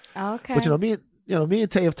all. Okay. But me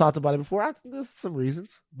and Tay have talked about it before. There's some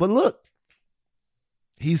reasons. But look,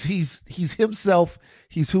 he's himself.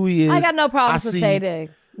 He's who he is. I got no problems with Taye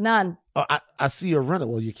Diggs. None. I see a runner.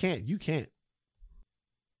 Well, you can't.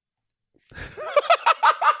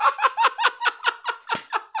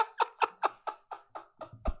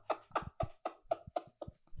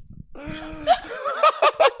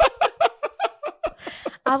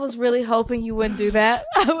 I was really hoping you wouldn't do that.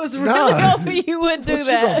 I was really hoping you wouldn't do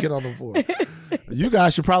that. You don't get on them for? You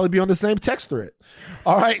guys should probably be on the same text thread.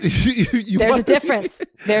 All right. There's a difference.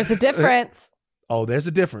 There's a difference. Oh, there's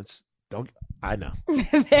a difference. I know.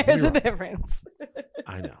 There's a difference.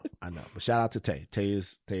 I know. But shout out to Tay. Tay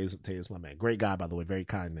is my man. Great guy, by the way. Very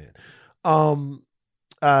kind man.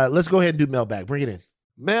 Let's go ahead and do mailbag. Bring it in.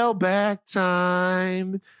 Mailbag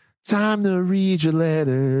time. Time to read your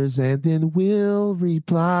letters and then we'll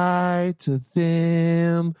reply to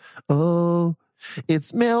them. Oh,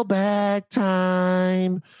 it's mailbag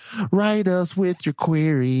time. Write us with your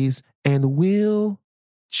queries and we'll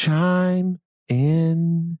chime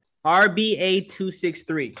in. RBA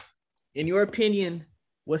 263. In your opinion,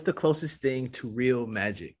 what's the closest thing to real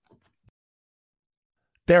magic?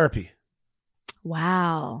 Therapy.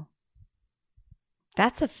 Wow.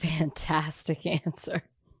 That's a fantastic answer.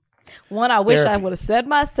 One I wish I would have said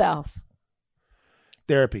myself.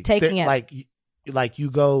 Therapy. Taking it. Like you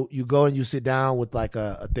go and you sit down with like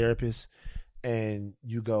a therapist and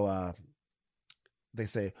you go, they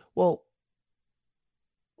say, well,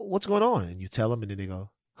 what's going on? And you tell them and then they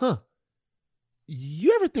go, huh,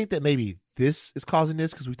 you ever think that maybe this is causing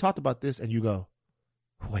this? Because we talked about this. And you go,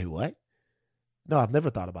 wait, what? No, I've never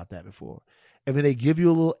thought about that before. And then they give you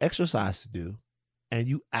a little exercise to do. And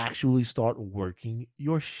you actually start working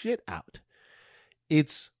your shit out.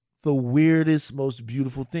 It's the weirdest, most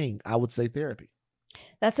beautiful thing. I would say therapy.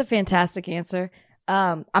 That's a fantastic answer.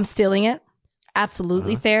 I'm stealing it.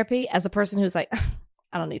 Absolutely therapy. As a person who's like,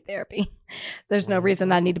 I don't need therapy. There's no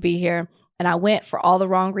reason I need to be here. And I went for all the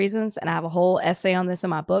wrong reasons. And I have a whole essay on this in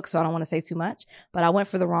my book, so I don't want to say too much. But I went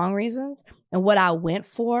for the wrong reasons. And what I went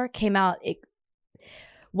for came out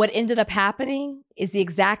what ended up happening is the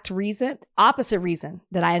exact opposite reason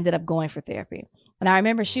that I ended up going for therapy. And I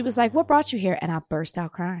remember she was like, what brought you here? And I burst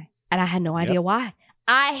out crying. And I had no idea why.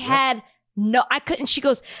 I couldn't. She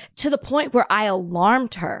goes, to the point where I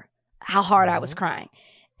alarmed her how hard I was crying.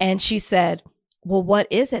 And she said, well, what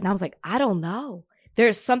is it? And I was like, I don't know.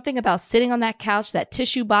 There's something about sitting on that couch, that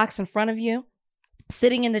tissue box in front of you,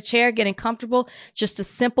 sitting in the chair, getting comfortable, just a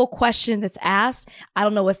simple question that's asked. I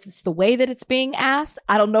don't know if it's the way that it's being asked.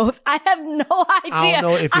 I have no idea. I don't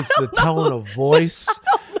know if it's the tone of voice.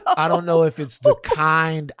 I don't know if it's the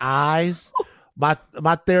kind eyes. My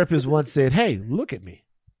therapist once said, hey, look at me.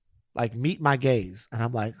 Like, meet my gaze. And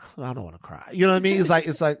I'm like, I don't want to cry. You know what I mean? It's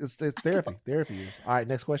therapy. Therapy is. All right,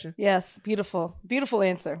 next question. Yes, beautiful. Beautiful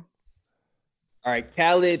answer. All right,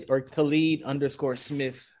 Khaled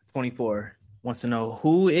 _Smith 24 wants to know,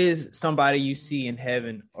 who is somebody you see in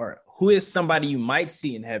heaven, or who is somebody you might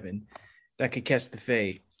see in heaven that could catch the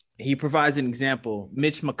fade? He provides an example,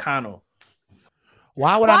 Mitch McConnell.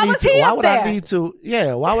 Why would I need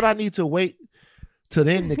to wait to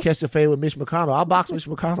then to catch the fade with Mitch McConnell? I'll box Mitch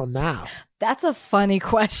McConnell now. That's a funny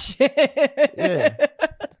question. Yeah.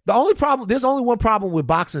 There's only one problem with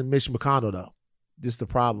boxing Mitch McConnell, though. This is the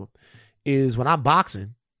problem, is when I'm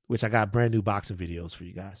boxing, which I got brand new boxing videos for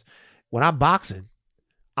you guys. When I'm boxing,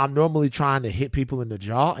 I'm normally trying to hit people in the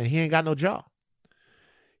jaw, and he ain't got no jaw.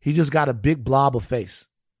 He just got a big blob of face.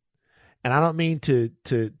 And I don't mean to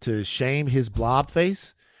shame his blob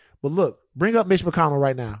face, but look, bring up Mitch McConnell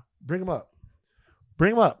right now. Bring him up.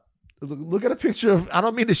 Look at a picture of, I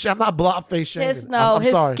don't mean to I'm not blob face shaming. His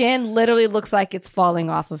sorry. Skin literally looks like it's falling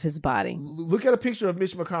off of his body. Look at a picture of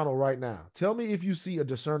Mitch McConnell right now. Tell me if you see a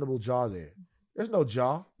discernible jaw there. There's no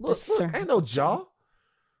jaw. Look, ain't no jaw.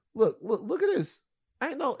 Look at this.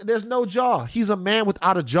 There's no jaw. He's a man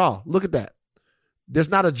without a jaw. Look at that. There's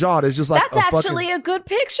not a jaw. There's just like that's actually a good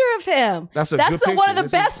picture of him. That's a that's good picture. One of the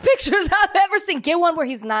best pictures I've ever seen. Get one where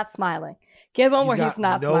he's not smiling. Get one where he's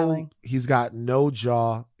not smiling. He's got no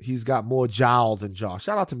jaw. He's got more jowl than jaw.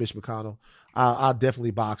 Shout out to Mitch McConnell. I'll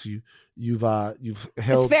definitely box you. You've held.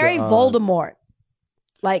 It's very Voldemort.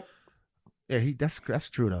 Like, yeah, that's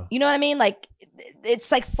true though. You know what I mean? Like, it's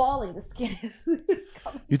like falling. The skin is.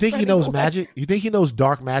 You think he knows magic? You think he knows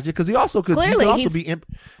dark magic? Because he also could. Clearly, he could also be.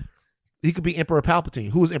 He could be Emperor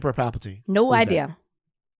Palpatine. Who is Emperor Palpatine? No idea.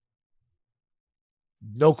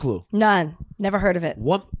 That? No clue. None. Never heard of it.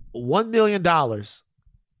 $1 million.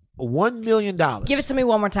 $1 million. Give it to me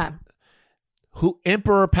one more time. Who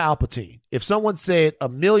Emperor Palpatine? If someone said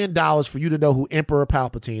 $1 million for you to know who Emperor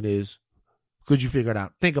Palpatine is, could you figure it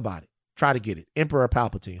out? Think about it. Try to get it. Emperor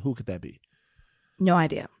Palpatine. Who could that be? No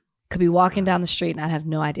idea. Could be walking down the street and I'd have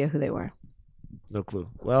no idea who they were. No clue.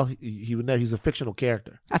 Well, he would know. He's a fictional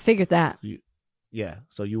character. I figured that. Yeah,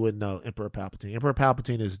 so you wouldn't know Emperor Palpatine. Emperor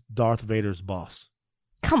Palpatine is Darth Vader's boss.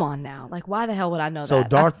 Come on now. Like, why the hell would I know so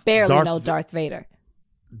that? I barely know Darth Vader.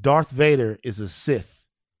 Darth Vader is a Sith,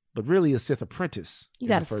 but really a Sith apprentice. You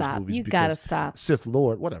got to stop. You got to stop. Sith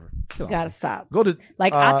Lord, whatever. You got to stop. Go to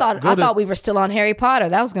like I thought we were still on Harry Potter.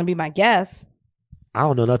 That was going to be my guess. I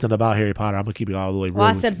don't know nothing about Harry Potter. I'm going to keep it all the way real. Well,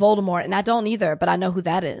 I said Voldemort, and I don't either, but I know who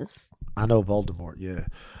that is. I know Voldemort, yeah.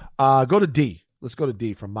 Go to D. Let's go to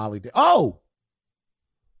D from Molly D. Oh,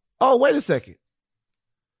 wait a second.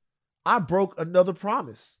 I broke another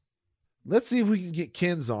promise. Let's see if we can get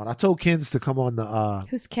Ken's on. I told Ken's to come on the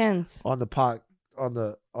Who's Ken's? On the podcast.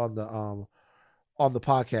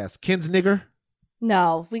 Ken's nigger?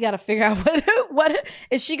 No, we got to figure out what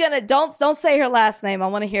is she going to don't say her last name. I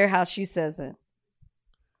want to hear how she says it.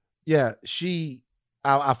 Yeah,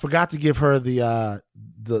 I forgot to give her the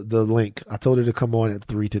link. I told her to come on at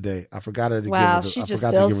 3 today. I forgot her to give her Wow, she's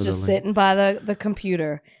just sitting by the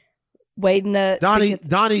computer waiting to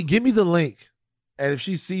Donnie, give me the link. And if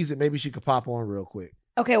she sees it, maybe she could pop on real quick.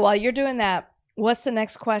 Okay, while you're doing that, what's the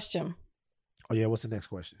next question? Oh yeah, what's the next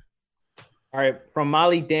question? All right, from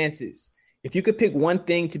Molly Dances. If you could pick one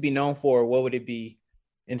thing to be known for, what would it be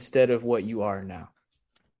instead of what you are now?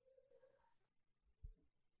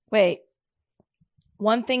 Wait.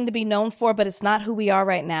 One thing to be known for, but it's not who we are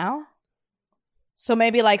right now? So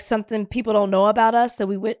maybe like something people don't know about us that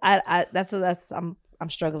we would I'm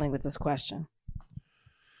struggling with this question.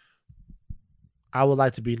 I would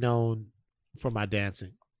like to be known for my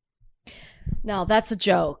dancing. No, that's a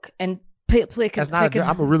joke. And that's not.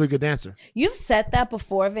 I'm a really good dancer. You've said that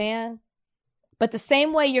before, Van. But the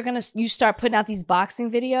same way you start putting out these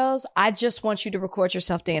boxing videos, I just want you to record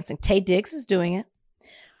yourself dancing. Tay Diggs is doing it.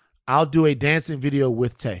 I'll do a dancing video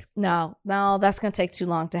with Tay. No, that's going to take too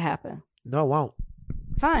long to happen. No, it won't.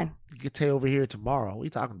 Fine. Get Tay over here tomorrow. What are you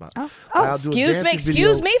talking about?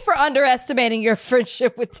 Excuse me for underestimating your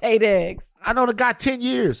friendship with Tay Diggs. I know the guy 10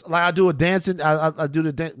 years. Like I do a dancing, I do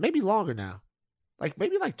the dance, maybe longer now.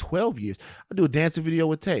 Maybe 12 years. I do a dancing video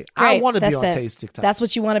with Tay. Great, I want to be on Tay's TikTok. That's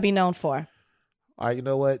what you want to be known for. All right, you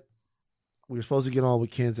know what? We were supposed to get on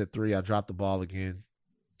with Ken's at 3. I dropped the ball again.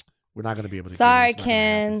 We're not going to be able to. Sorry,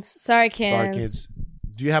 Kens. Sorry, Kens.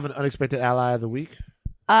 Do you have an unexpected ally of the week?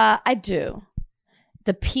 I do.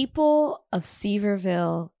 The people of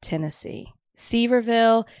Seaverville, Tennessee.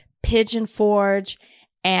 Seaverville, Pigeon Forge,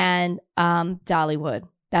 and Dollywood.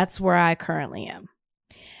 That's where I currently am.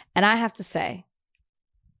 And I have to say,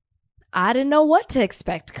 I didn't know what to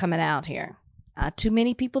expect coming out here. Not too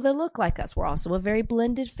many people that look like us. We're also a very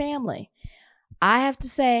blended family. I have to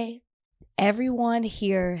say, everyone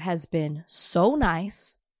here has been so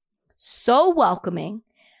nice, so welcoming.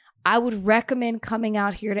 I would recommend coming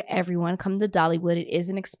out here to everyone. Come to Dollywood. It is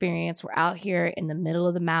an experience. We're out here in the middle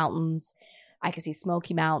of the mountains. I can see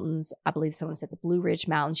Smoky Mountains. I believe someone said the Blue Ridge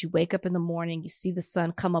Mountains. You wake up in the morning, you see the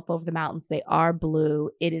sun come up over the mountains. They are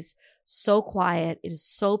blue. It is so quiet. It is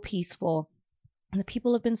so peaceful. And the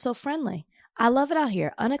people have been so friendly. I love it out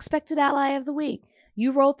here. Unexpected ally of the week.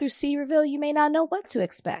 You roll through Seaverville, you may not know what to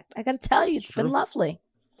expect. I got to tell you, it's been lovely.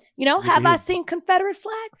 Have I seen Confederate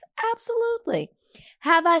flags? Absolutely.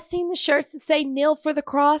 Have I seen the shirts that say kneel for the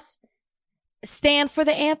cross, stand for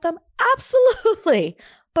the anthem? Absolutely.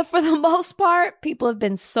 But for the most part, people have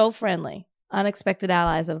been so friendly. Unexpected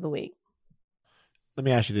allies of the week. Let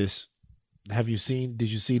me ask you this. Did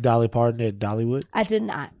you see Dolly Parton at Dollywood? I did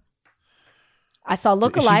not. I saw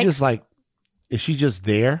lookalikes. Is she just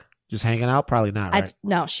there? Just hanging out? Probably not, right?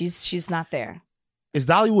 No, she's not there. Is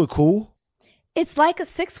Dollywood cool? It's like a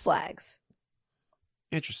Six Flags.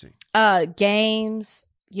 Interesting. Games,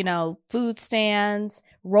 food stands,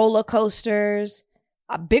 roller coasters.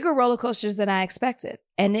 bigger roller coasters than I expected.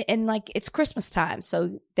 And like it's Christmas time.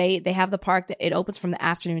 So they have the park that it opens from the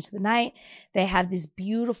afternoon to the night. They have this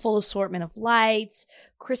beautiful assortment of lights,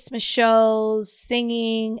 Christmas shows,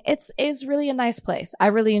 singing. It's really a nice place. I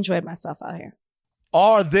really enjoyed myself out here.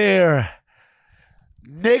 Are there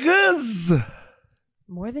niggas?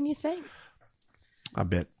 More than you think. I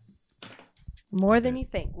bet. More than you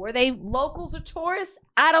think. Were they locals or tourists?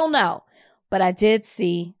 I don't know. But I did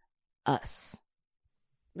see us.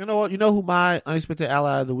 You know what? You know who my unexpected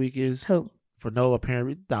ally of the week is? Who? For no apparent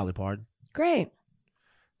reason, Dolly Parton. Great.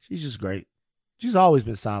 She's just great. She's always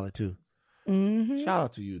been solid too. Mm-hmm. Shout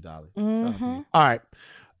out to you, Dolly. Mm-hmm. Shout out to you. All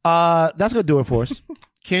right. That's gonna do it for us.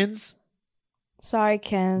 Kens. Sorry,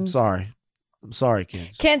 Kens. I'm sorry,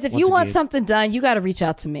 Kens. Kens, if Once you want again, something done, you got to reach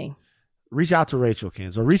out to me. reach out to Rachel,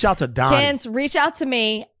 Kens, or reach out to Donnie. Kens, reach out to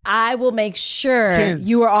me. I will make sure Kens,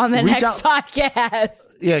 you are on the reach next out- podcast.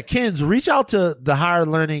 Yeah, Kens, reach out to the Higher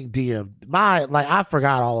Learning DM. I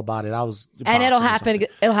forgot all about it. I was, And it'll boxing or happen. something.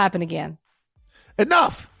 It'll happen again.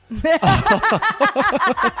 Enough.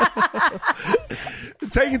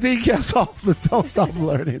 Take your kneecaps off, but don't stop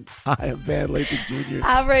learning. I am Van Lathan Jr.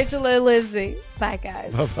 I'm Rachel and Lizzie. Bye,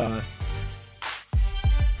 guys. Bye-bye.